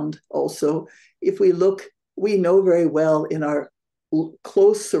profound also. If we look we know very well in our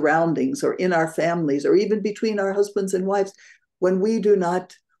close surroundings or in our families or even between our husbands and wives, when we do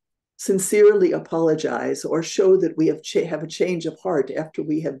not sincerely apologize or show that we have a change of heart after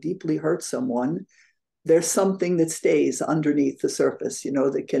we have deeply hurt someone, there's something that stays underneath the surface,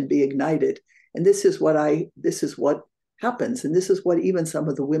 that can be ignited. And this is what happens. And this is what even some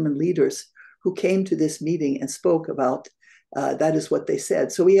of the women leaders who came to this meeting and spoke about, that is what they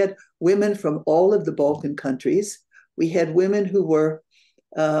said. So we had women from all of the Balkan countries. We had women who were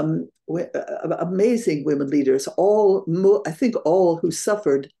amazing women leaders, I think all who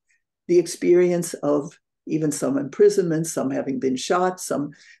suffered the experience of even some imprisonment, some having been shot,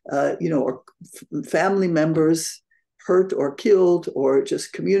 some, or family members hurt or killed, or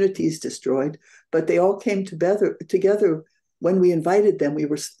just communities destroyed. But they all came together when we invited them.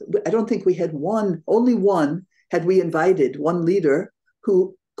 I don't think we had only one had we invited, one leader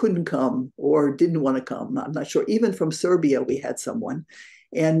who couldn't come or didn't want to come. I'm not sure. Even from Serbia, we had someone,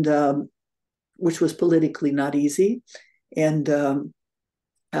 and which was politically not easy. And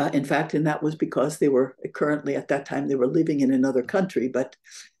in fact, and that was because they were currently at that time, they were living in another country. But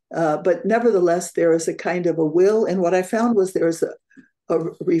nevertheless, there is a kind of a will. And what I found was there's a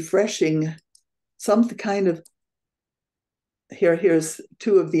refreshing, some kind of, here's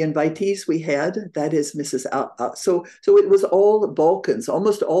two of the invitees we had. That is Mrs. So it was all Balkans,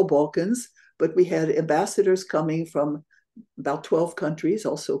 almost all Balkans, but we had ambassadors coming from about 12 countries,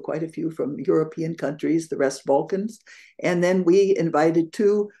 also quite a few from European countries, the rest Balkans. And then we invited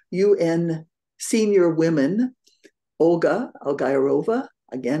 2 UN senior women, Olga Algairova,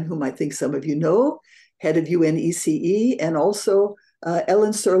 again, whom I think some of you know, head of UNECE, and also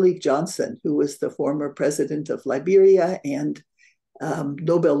Ellen Sirleaf-Johnson, who was the former president of Liberia and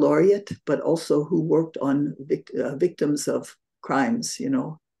Nobel laureate, but also who worked on victims of crimes,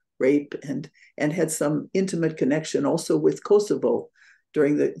 rape, and had some intimate connection also with Kosovo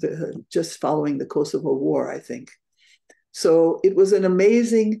during the just following the Kosovo War, I think. So it was an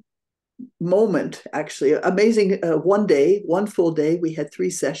amazing moment, actually, amazing one full day. We had 3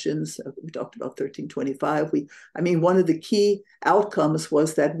 sessions. We talked about 1325. One of the key outcomes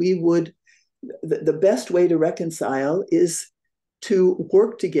was that the best way to reconcile is to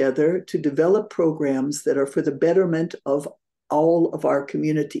work together to develop programs that are for the betterment of all of our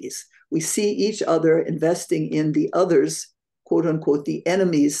communities. We see each other investing in the others, quote unquote, the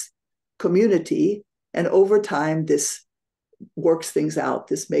enemy's community. And over time, this works things out.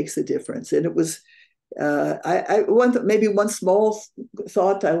 This makes a difference. And it was, maybe one small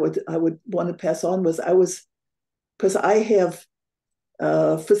thought I would want to pass on was because I have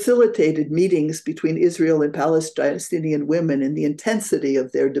facilitated meetings between Israel and Palestinian women and the intensity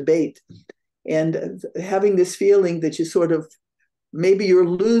of their debate. And having this feeling that you sort of, maybe you're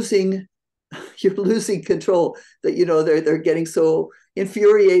losing control, that they're getting so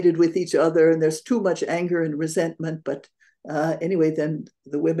infuriated with each other and there's too much anger and resentment. But anyway, then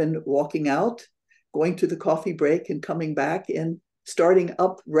the women walking out, going to the coffee break and coming back and starting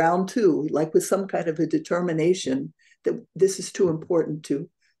up round 2, like with some kind of a determination that this is too important to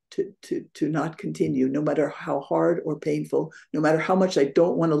not continue, no matter how hard or painful, no matter how much I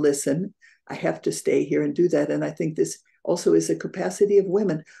don't want to listen. I have to stay here and do that. And I think this also is a capacity of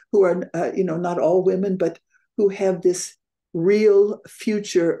women who are, not all women, but who have this real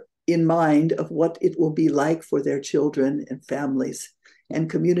future in mind of what it will be like for their children and families and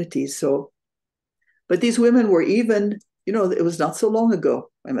communities. So, but these women were even, it was not so long ago.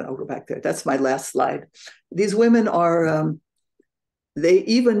 I'll go back there. That's my last slide. These women are, they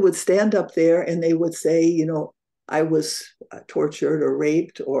even would stand up there and they would say, I was tortured or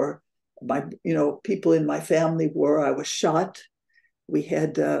raped, or people in my family were, I was shot. We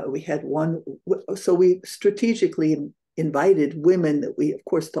had one, so we strategically invited women that we, of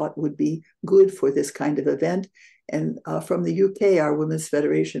course, thought would be good for this kind of event. And from the UK, our Women's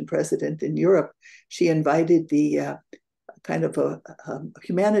Federation president in Europe, she invited the kind of a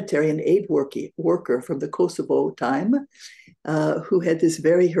humanitarian aid worker from the Kosovo time, who had this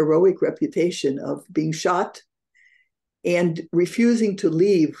very heroic reputation of being shot and refusing to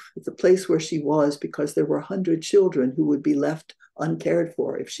leave the place where she was because there were 100 children who would be left uncared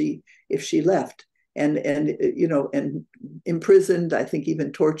for if she left, and imprisoned, I think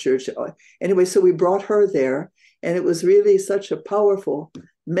even tortured. Anyway, so we brought her there, and it was really such a powerful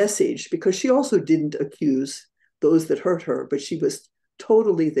message because she also didn't accuse those that hurt her, but she was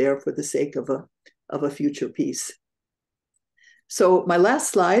totally there for the sake of a future peace. So my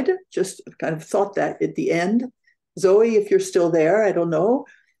last slide, just kind of thought that at the end. Zoe, if you're still there, I don't know.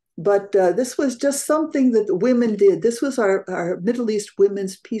 But this was just something that the women did. This was our Middle East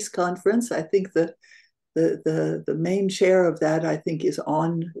Women's Peace Conference. I think the the main chair of that, I think,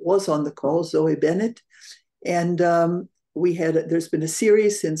 was on the call, Zoe Bennett. And there's been a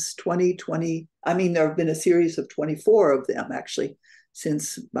series since 2020. I mean, there have been a series of 24 of them, actually,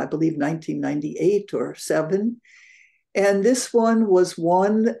 since, I believe, 1998 or 7. And this one was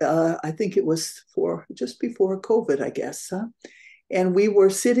I think it was just before COVID, I guess. Huh? And we were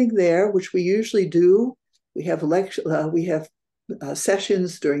sitting there, which we usually do. We have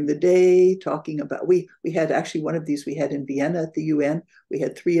sessions during the day talking about, we had actually one of these we had in Vienna at the UN. We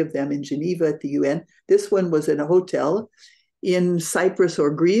had 3 of them in Geneva at the UN. This one was in a hotel in Cyprus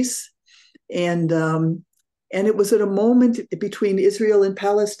or Greece. And it was at a moment between Israel and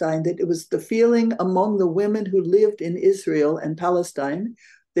Palestine that it was the feeling among the women who lived in Israel and Palestine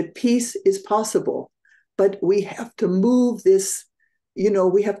that peace is possible. But we have to move this,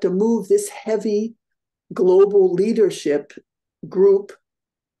 we have to move this heavy global leadership group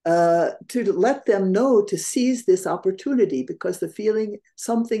to let them know to seize this opportunity, because the feeling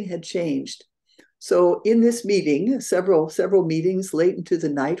something had changed. So in this meeting, several meetings late into the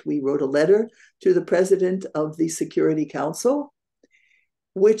night, we wrote a letter to the president of the Security Council,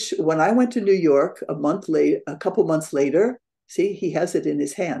 which when I went to New York a couple months later, see, he has it in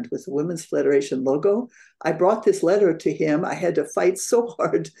his hand with the Women's Federation logo. I brought this letter to him. I had to fight so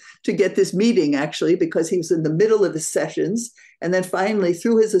hard to get this meeting, actually, because he was in the middle of his sessions. And then finally,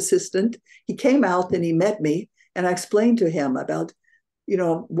 through his assistant, he came out and he met me. And I explained to him about,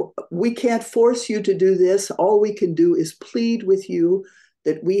 we can't force you to do this. All we can do is plead with you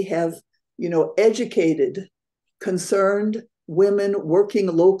that we have, educated, concerned women working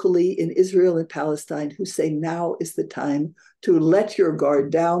locally in Israel and Palestine who say now is the time to let your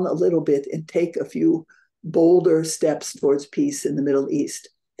guard down a little bit and take a few bolder steps towards peace in the Middle East.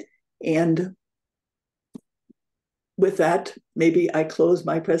 And with that, maybe I close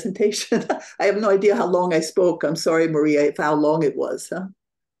my presentation. I have no idea how long I spoke. I'm sorry, Maria, if how long it was. Huh?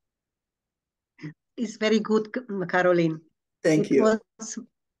 It's very good, Carolyn. Thank you.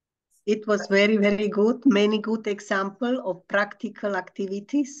 It was very, very good. Many good examples of practical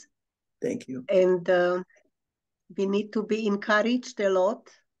activities. Thank you. And we need to be encouraged a lot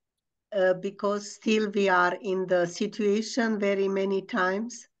because still we are in the situation very many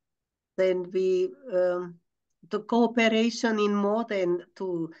times. Then the cooperation in more than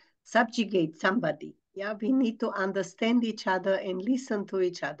to subjugate somebody. Yeah, we need to understand each other and listen to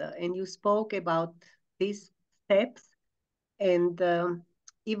each other. And you spoke about these steps. And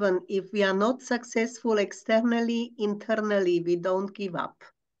even if we are not successful externally, internally, we don't give up.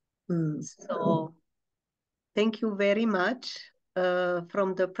 So thank you very much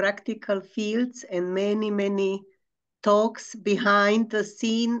from the practical fields and many, many talks behind the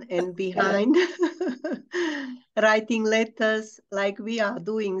scene and behind writing letters like we are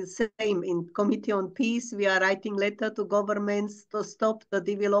doing the same in Committee on Peace. We are writing letters to governments to stop the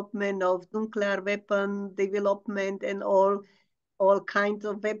development of nuclear weapon development and all kinds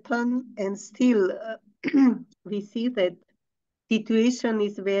of weapons. And still we see that situation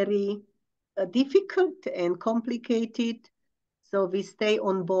is very difficult and complicated. So we stay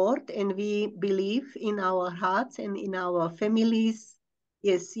on board and we believe in our hearts and in our families.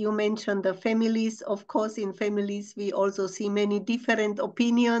 Yes, you mentioned the families. Of course, in families, we also see many different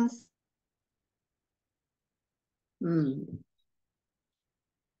opinions.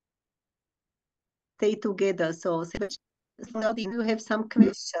 Stay together. So now do you have some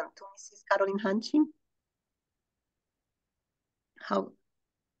question to Mrs. Carolyn Handschin? How?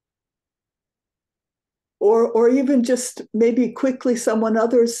 Or even just maybe quickly some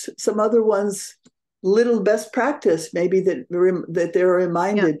other ones, little best practice, maybe that they're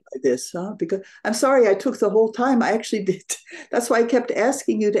reminded by this, huh? Because I'm sorry I took the whole time. I actually did. That's why I kept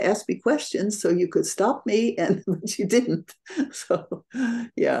asking you to ask me questions so you could stop me, but you didn't. So,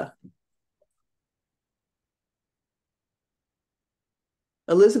 yeah.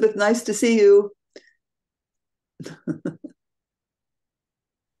 Elizabeth, nice to see you.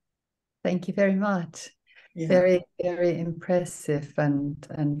 Thank you very much. Yeah. Very, very impressive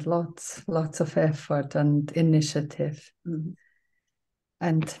and lots of effort and initiative.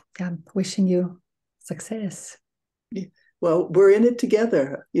 And I'm wishing you success. Yeah. Well, we're in it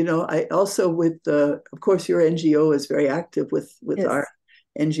together. I also of course, your NGO is very active with yes. Our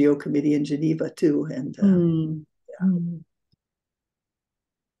NGO committee in Geneva too. And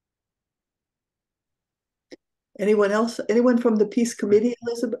Anyone else? Anyone from the Peace Committee,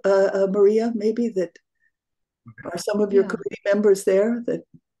 Elizabeth, Maria, maybe that are some of your committee members there? That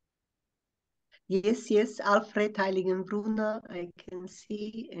yes, Alfred Heiligenbrunner, I can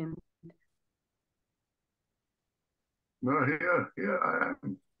see, and no, here I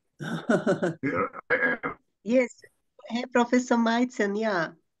am. Here I am. Yes. Hey, Professor Meitzen, yeah.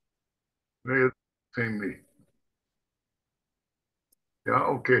 They're seeing me. Yeah,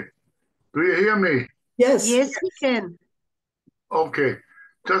 okay. Do you hear me? Yes. Yes, we can. Okay.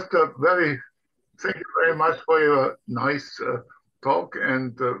 Just thank you very much for your nice talk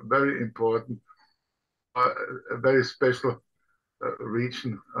and very important, a very special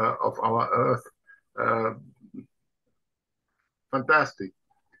region of our Earth. Fantastic.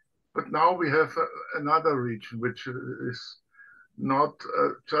 But now we have another region which is not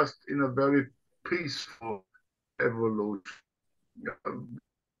just in a very peaceful evolution.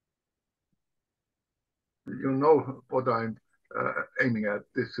 You know what I'm aiming at.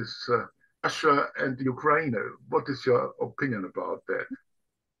 This is Russia and Ukraine. What is your opinion about that?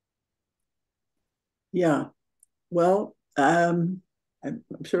 Yeah, well, I'm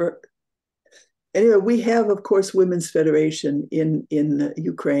sure. Anyway, we have, of course, Women's Federation in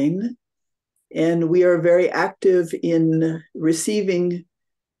Ukraine, and we are very active in receiving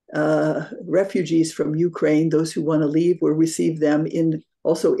refugees from Ukraine. Those who want to leave, we'll receive them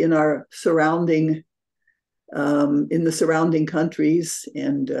also in our surrounding in the surrounding countries,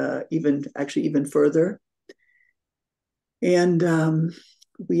 and even further. And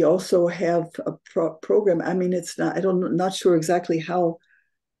we also have a program. I mean, it's not. Not sure exactly how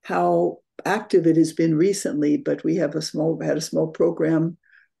active it has been recently, but we have had a small program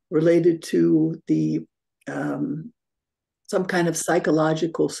related to the some kind of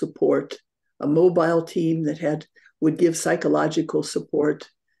psychological support, a mobile team that would give psychological support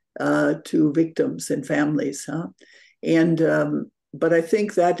to victims and families. But I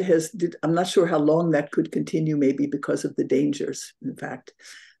think I'm not sure how long that could continue, maybe because of the dangers, in fact.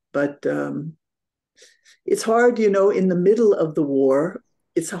 But it's hard, in the middle of the war,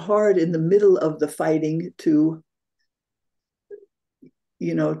 it's hard in the middle of the fighting to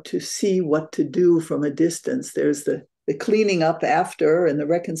see what to do from a distance. There's the cleaning up after and the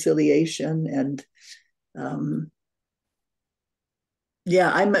reconciliation. And I'm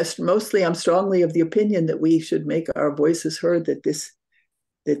strongly of the opinion that we should make our voices heard, that this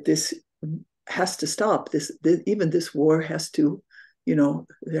has to stop. Even this war has to,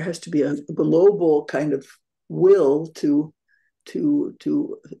 there has to be a global kind of will to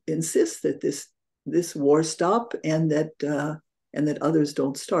insist that this war stop, and that others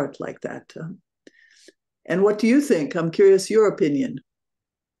don't start like that. And what do you think? I'm curious your opinion.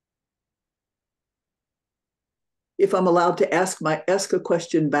 If I'm allowed to ask a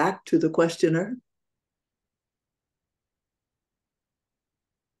question back to the questioner.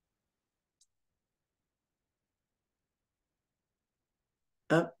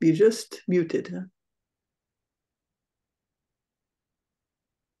 You just muted, huh?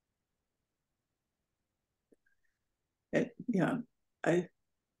 Yeah,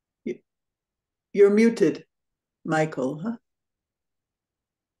 you're muted, Michael, huh?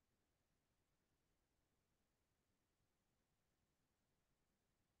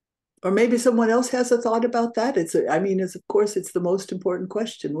 Or maybe someone else has a thought about that. Of course, it's the most important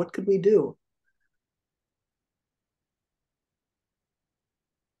question. What could we do?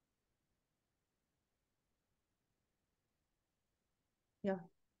 Yeah.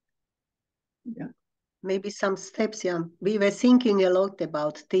 Yeah. Maybe some steps, yeah. We were thinking a lot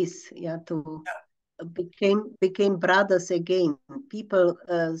about this, became brothers again. People,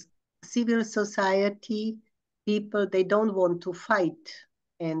 civil society, people, they don't want to fight.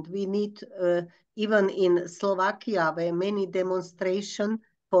 And we need, even in Slovakia, where many demonstrations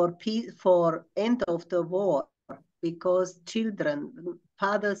for end of the war, because children,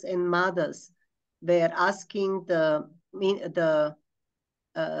 fathers and mothers, were asking the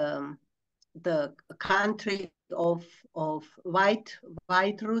country of white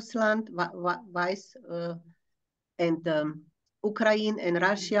Rusland, and Ukraine and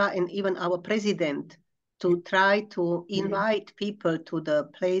Russia, and even our president, to try to invite people to the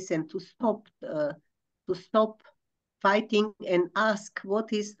place and to stop fighting, and ask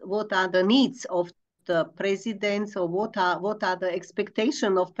what are the needs of the presidents, or what are the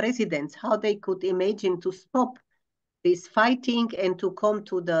expectations of presidents, how they could imagine to stop this fighting and to come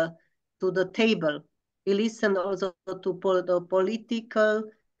to the table. We listen also to the political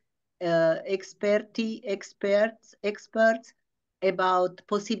experts about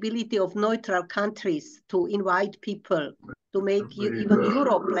possibility of neutral countries to invite people to make even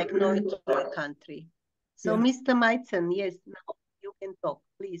Europe like neutral country. So, yeah. Mr. Meitzen, yes, now you can talk,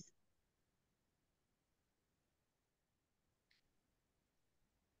 please.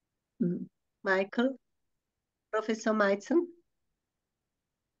 Michael, Professor Meitzen.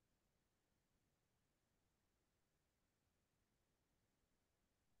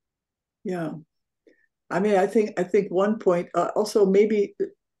 Yeah. I mean, I think one point also maybe,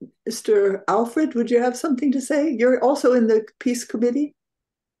 Mr. Alfred, would you have something to say? You're also in the Peace Committee?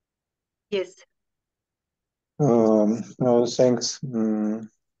 Yes. No, thanks.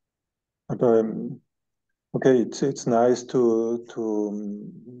 Okay, it's nice to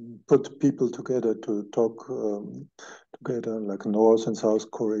put people together to talk together, like North and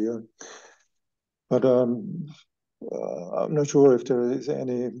South Korea. But I'm not sure if there is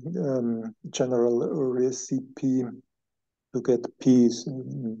any general recipe to get peace.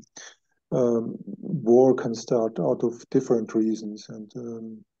 War can start out of different reasons,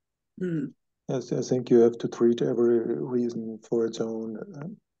 and yes, I think you have to treat every reason for its own.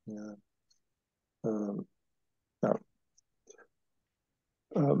 Yeah. Yeah.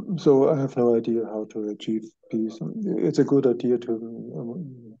 So I have no idea how to achieve peace. It's a good idea to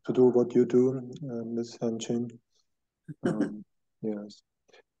do what you do, Ms. Handschin. Yes.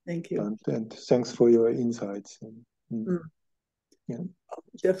 Thank you. And thanks for your insights. Yeah.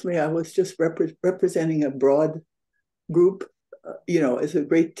 Definitely, I was just representing a broad group. It's a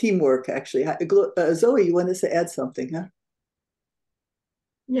great teamwork, actually. Zoe, you wanted to add something, huh?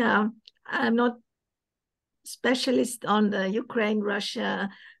 Yeah, I'm not specialist on the Ukraine-Russia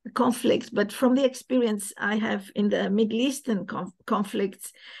conflicts, but from the experience I have in the Middle Eastern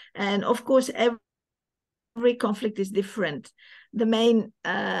conflicts, and of course, every conflict is different. The main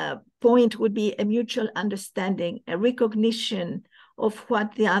point would be a mutual understanding, a recognition of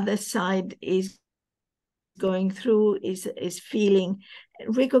what the other side is going through, is feeling,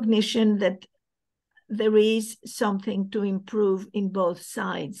 recognition that there is something to improve in both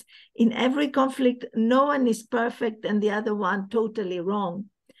sides. In every conflict, no one is perfect and the other one totally wrong.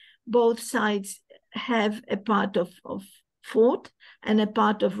 Both sides have a part of fault and a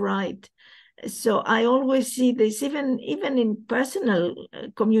part of right. So I always see this, even in personal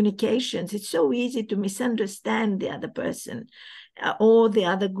communications, it's so easy to misunderstand the other person or the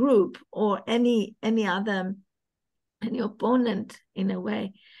other group or any opponent in a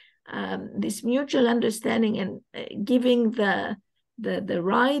way. This mutual understanding and giving the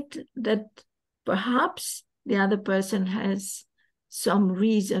right that perhaps the other person has some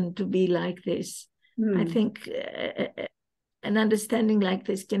reason to be like this. I think an understanding like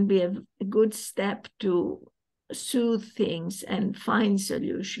this can be a good step to soothe things and find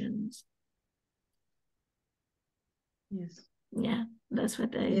solutions. Yes. Yeah, that's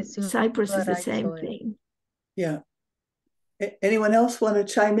what Yes, Cyprus is the right, same Zoe. thing. Yeah. Anyone else want to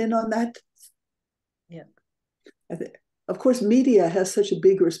chime in on that? Yeah. Of course, media has such a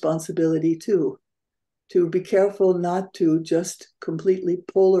big responsibility too, to be careful not to just completely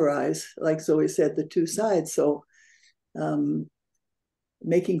polarize, like Zoe said, the two sides. So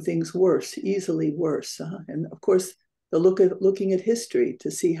making things worse, easily worse. And of course, looking at history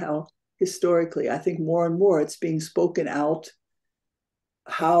to see how historically, I think more and more it's being spoken out,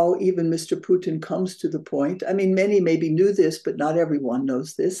 how even Mr. Putin comes to the point. I mean, many maybe knew this, but not everyone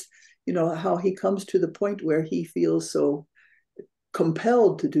knows this, how he comes to the point where he feels so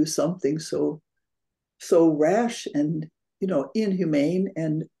compelled to do something so rash and, inhumane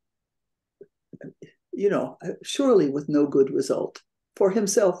and, surely with no good result for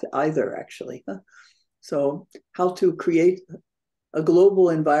himself either, actually. So how to create a global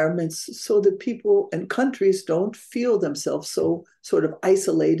environment so that people and countries don't feel themselves so sort of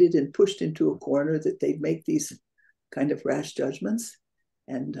isolated and pushed into a corner that they make these kind of rash judgments.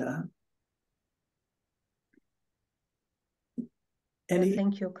 And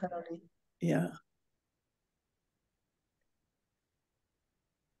Thank you, Carolyn. Yeah.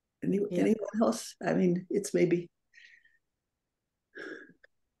 Anyone else? I mean, it's maybe.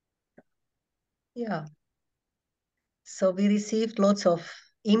 Yeah. So we received lots of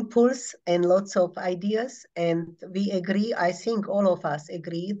impulse and lots of ideas, and we agree, I think all of us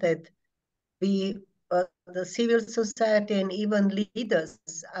agree that the civil society and even leaders,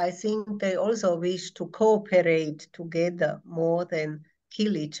 I think they also wish to cooperate together more than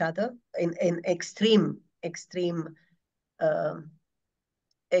kill each other in extreme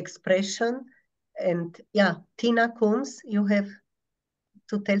expression. And yeah, Tina Coombs, you have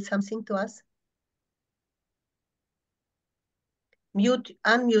to tell something to us.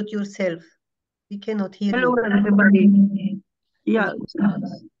 Unmute yourself. We cannot hear you. Hello, everybody. Yeah,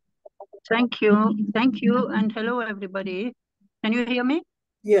 thank you, and hello, everybody. Can you hear me?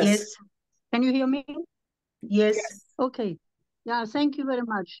 Yes. Can you hear me? Yes. Okay. Yeah, thank you very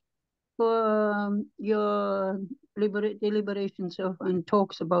much for your deliberations and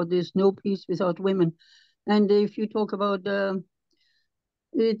talks about this no peace without women. And if you talk about,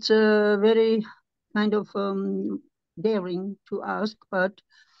 it's very kind of daring to ask, but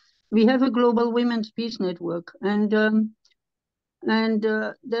We have a global women's peace network, and there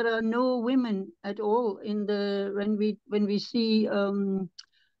are no women at all in the when we see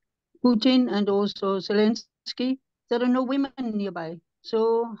Putin and also Zelensky. There are no women nearby.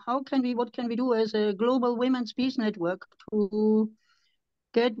 So what can we do as a global women's peace network to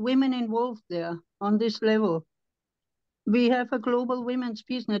get women involved there on this level? We have a global women's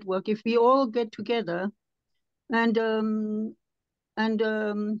peace network. If we all get together and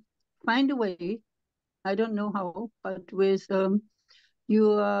find a way, I don't know how, but with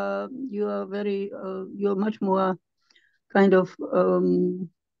you are you're much more kind of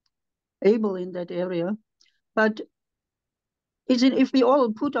able in that area. But if we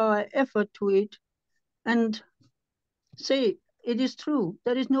all put our effort to it and say it is true,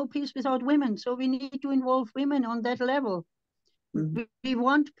 there is no peace without women, so we need to involve women on that level. We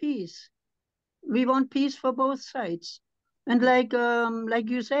want peace. We want peace for both sides. And like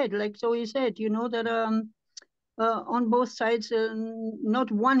you said, like Zoe said, you know, that on both sides,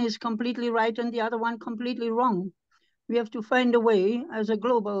 not one is completely right and the other one completely wrong. We have to find a way as a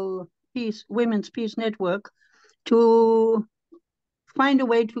global women's peace network, to find a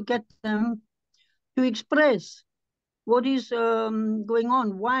way to get them to express what is going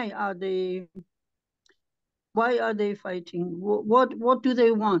on. Why are they fighting? What do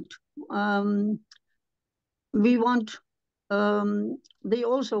they want? We want. They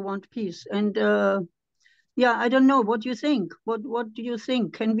also want peace, and yeah, I don't know. What do you think? What do you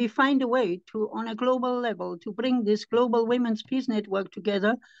think? Can we find a way to, on a global level, to bring this global women's peace network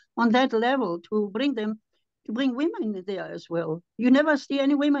together on that level, to bring women there as well? You never see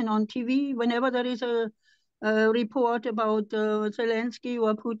any women on TV. Whenever there is a report about Zelensky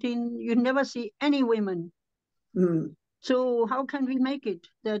or Putin, you never see any women. So how can we make it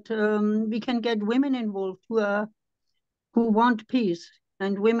that we can get women involved who want peace,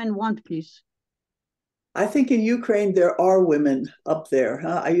 and women want peace? I think in Ukraine, there are women up there.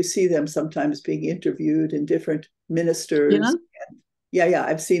 You see them sometimes being interviewed, and different ministers. Yeah,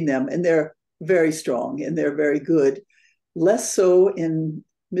 I've seen them, and they're very strong and they're very good. Less so in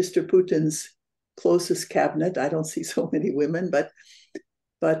Mr. Putin's closest cabinet. I don't see so many women, but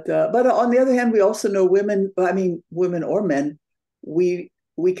on the other hand, we also know women. I mean, women or men, we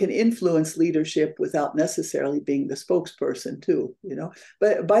can influence leadership without necessarily being the spokesperson too, you know.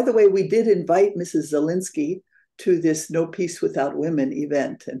 But by the way, we did invite Mrs. Zelensky to this No Peace Without Women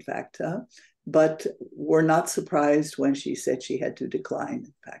event, in fact. But we're not surprised when she said she had to decline,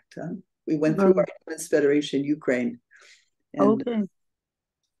 in fact. We went through our Women's Federation Ukraine. And, okay.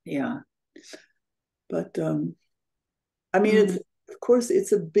 Yeah. But, I mean, it's, of course,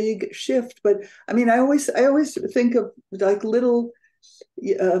 it's a big shift. But, I mean, I always think of like little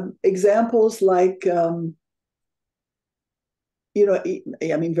examples, like you know,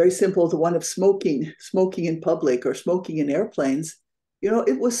 I mean, very simple, the one of smoking in public or smoking in airplanes. You know,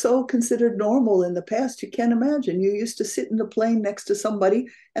 it was so considered normal in the past. You can't imagine. You used to sit in the plane next to somebody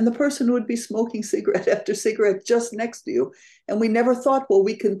and the person would be smoking cigarette after cigarette just next to you. And we never thought, well,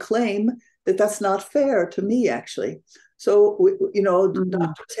 we can claim that that's not fair to me, actually. So, you know,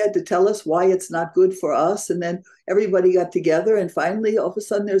 doctors had to tell us why it's not good for us. And then everybody got together, and finally, all of a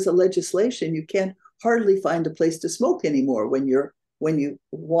sudden, there's a legislation. You can't hardly find a place to smoke anymore when you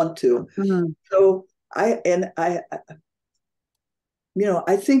want to. So you know,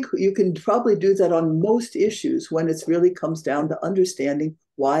 I think you can probably do that on most issues when it really comes down to understanding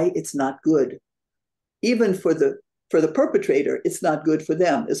why it's not good. Even for the perpetrator, it's not good for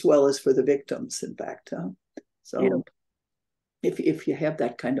them as well as for the victims, in fact. So if you have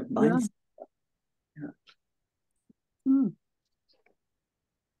that kind of mindset.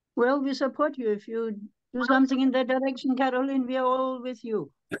 Well, we support you. If you do something in that direction, Carolyn, we are all with you.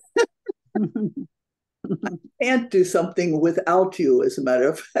 Can't do something without you, as a matter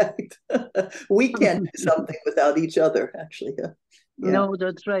of fact. We can't do something without each other, actually. Yeah. No,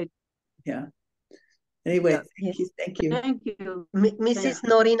 that's right. Yeah. Anyway, Yeah. Thank you. Thank you. Mrs.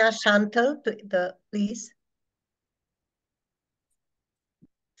 Norina Chantal, please.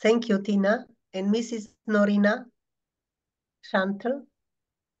 Thank you, Tina. And Mrs. Norina Chantal.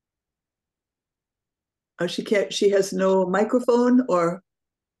 She has no microphone, or?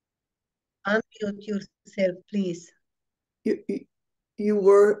 Unmute yourself, please.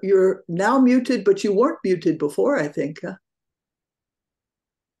 You're now muted, but you weren't muted before, I think.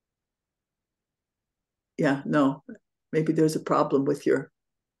 Yeah, no, maybe there's a problem with your,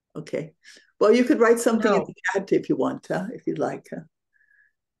 okay. Well, you could write something in the chat if you want, if you'd like.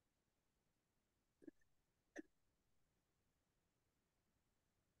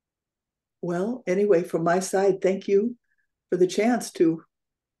 Well, anyway, from my side, thank you for the chance to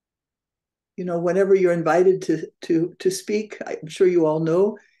whenever you're invited to speak, I'm sure you all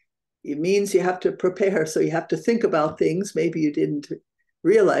know, it means you have to prepare. So you have to think about things. Maybe you didn't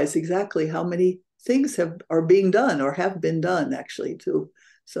realize exactly how many things are being done or have been done actually too.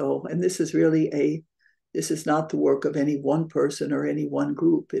 So, and this is not the work of any one person or any one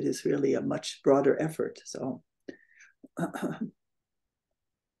group. It is really a much broader effort. So.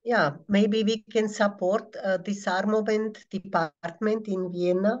 Yeah, maybe we can support disarmament department in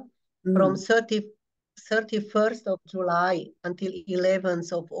Vienna from 31st of July until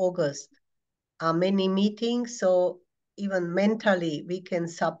 11th of August. Many meetings, so even mentally we can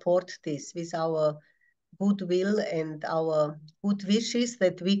support this with our goodwill and our good wishes,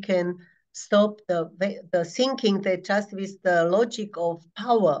 that we can stop the thinking that just with the logic of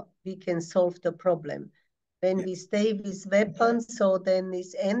power we can solve the problem. When we stay with weapons, so then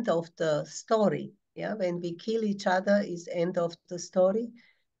it's end of the story. Yeah, when we kill each other is end of the story.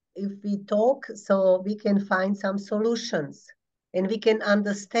 If we talk, so we can find some solutions, and we can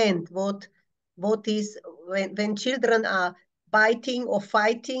understand what is when children are biting or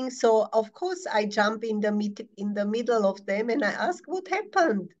fighting. So of course I jump in the middle of them and I ask, what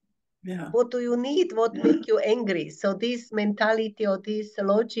happened? Yeah. What do you need? What make you angry? So this mentality or this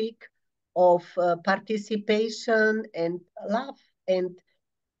logic of participation and love and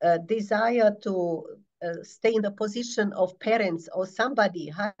desire to stay in the position of parents or somebody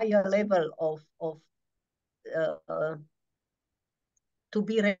higher level of to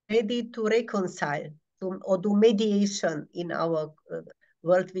be ready to reconcile or do mediation. In our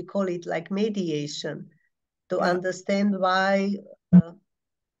world we call it like mediation, to understand why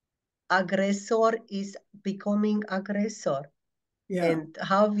aggressor is becoming aggressor, and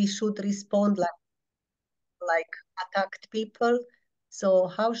how we should respond like attacked people. So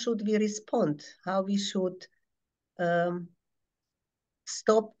how should we respond? How we should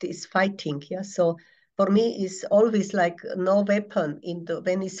stop this fighting? Yeah. So for me, it's always like no weapon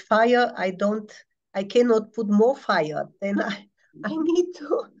when it's fire. I cannot put more fire. Then I need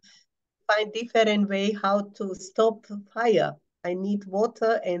to find different way how to stop fire. I need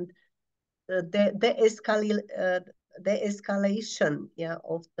water and the escalation, yeah,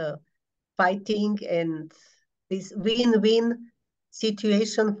 of the fighting, and this win-win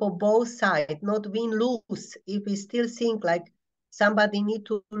situation for both sides, not win-lose. If we still think like somebody need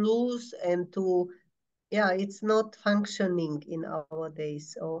to lose and to, yeah, it's not functioning in our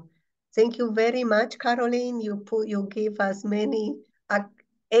days. So thank you very much, Caroline. You give us many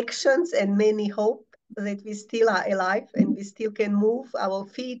actions and many hope that we still are alive and we still can move our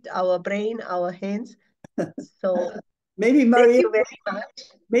feet, our brain, our hands. So maybe Maria, thank you very much.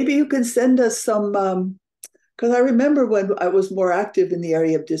 Maybe you can send us some, because I remember when I was more active in the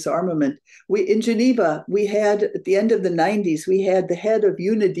area of disarmament, in Geneva, we had, at the end of the 90s, we had the head of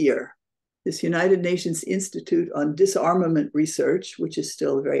UNIDIR, this United Nations Institute on Disarmament Research, which is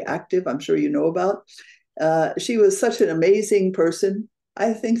still very active, I'm sure you know about. She was such an amazing person,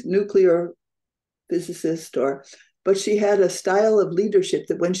 I think nuclear physicist, but she had a style of leadership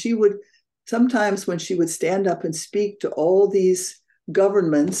that sometimes when she would stand up and speak to all these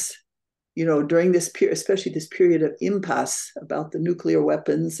governments, during this period, especially this period of impasse about the nuclear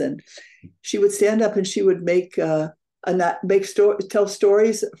weapons, and she would stand up and she would tell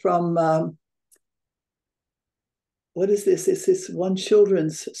stories from what is this? It's this one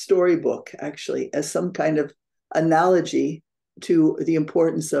children's storybook, actually, as some kind of analogy to the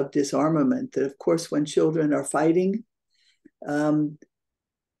importance of disarmament. That, of course, when children are fighting,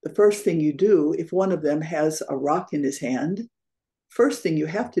 the first thing you do, if one of them has a rock in his hand, first thing you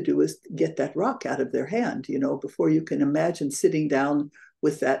have to do is get that rock out of their hand, before you can imagine sitting down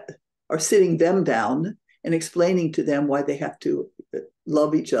with that, or sitting them down and explaining to them why they have to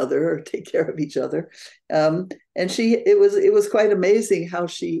love each other or take care of each other. And it was quite amazing how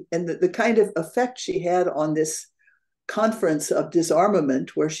and the kind of effect she had on this conference of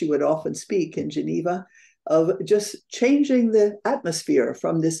disarmament, where she would often speak in Geneva, of just changing the atmosphere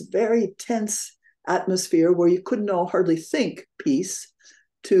from this very tense atmosphere where you couldn't hardly think peace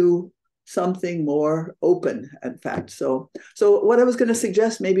to something more open, in fact. So what I was going to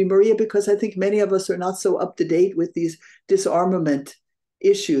suggest, maybe Maria, because I think many of us are not so up to date with these disarmament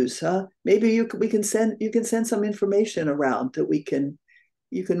issues, maybe you can send some information around that we can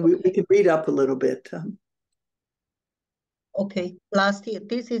read up a little bit. Okay, last year,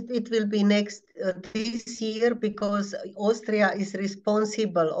 it will be next this year, because Austria is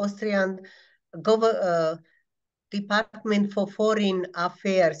responsible. Austrian Department for Foreign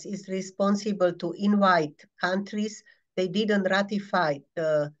Affairs is responsible to invite countries. They didn't ratify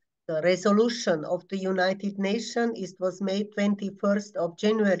the resolution of the United Nations. It was made 21st of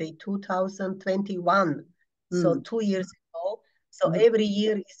January 2021, so 2 years ago. So every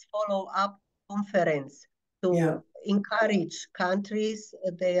year is follow-up conference to encourage countries.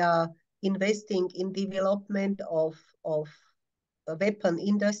 They are investing in development of a weapon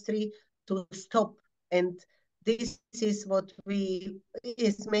industry to stop. And this is what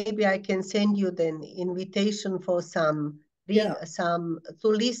maybe I can send you then invitation for some to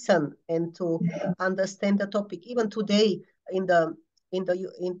listen and to understand the topic. Even today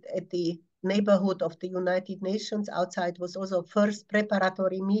at the neighborhood of the United Nations outside was also first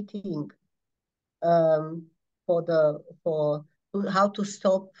preparatory meeting for how to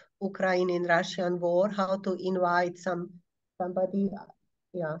stop Ukraine and Russian war, how to invite somebody.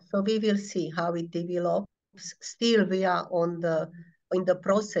 Yeah, so we will see how it develops. Still, we are in the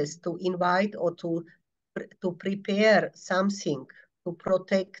process to invite or to prepare something to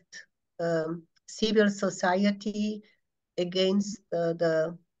protect civil society against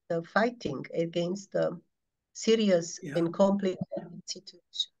the fighting, against the serious and complicated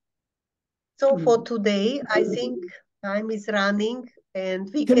situation. So for today, I think time is running and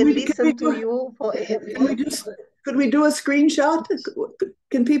we can listen to you for Could we do a screenshot?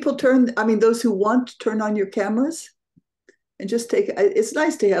 Can people turn, I mean, those who want, turn on your cameras and just take, it's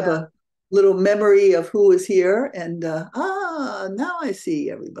nice to have a little memory of who is here. And now I see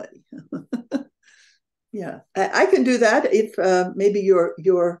everybody. Yeah, I can do that if maybe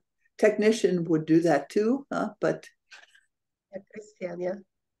your technician would do that too, but. Yeah, Christian, yeah.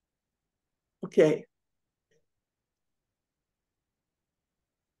 Okay.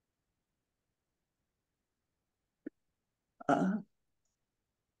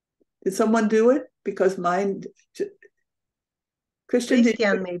 Did someone do it? Because mine, Christian,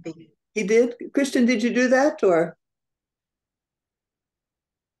 maybe. He did? Christian, did you do that or?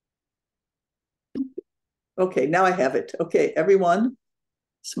 Okay, now I have it. Okay, everyone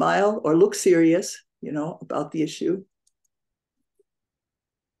smile or look serious, about the issue.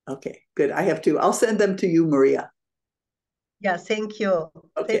 Okay, good. I have two. I'll send them to you, Maria. Yeah, thank you.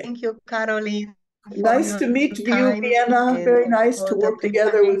 Okay. Thank you, Caroline. Nice to meet you, Vienna. Very nice to work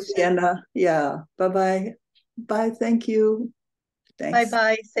together with Vienna. Yeah. Bye-bye. Bye. Thank you. Thanks.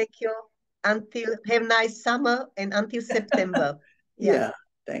 Bye-bye. Thank you. Have a nice summer and until September. Yeah.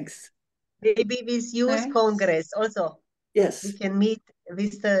 Thanks. Maybe with Youth Congress also. Yes. We can meet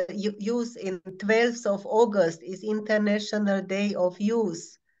with the youth in 12th of August is International Day of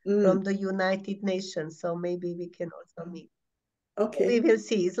Youth from the United Nations. So maybe we can also meet. Okay. We will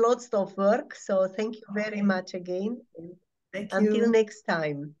see. It's lots of work. So thank you very much again. Thank you. Until next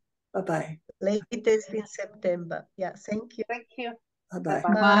time. Bye-bye. Latest in September. Yeah, thank you. Thank you. Bye-bye.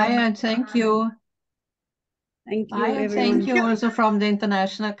 Bye, and thank you. Thank you, Bye, and everyone. thank you also from the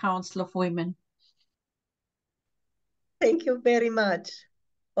International Council of Women. Thank you very much.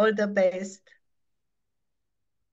 All the best.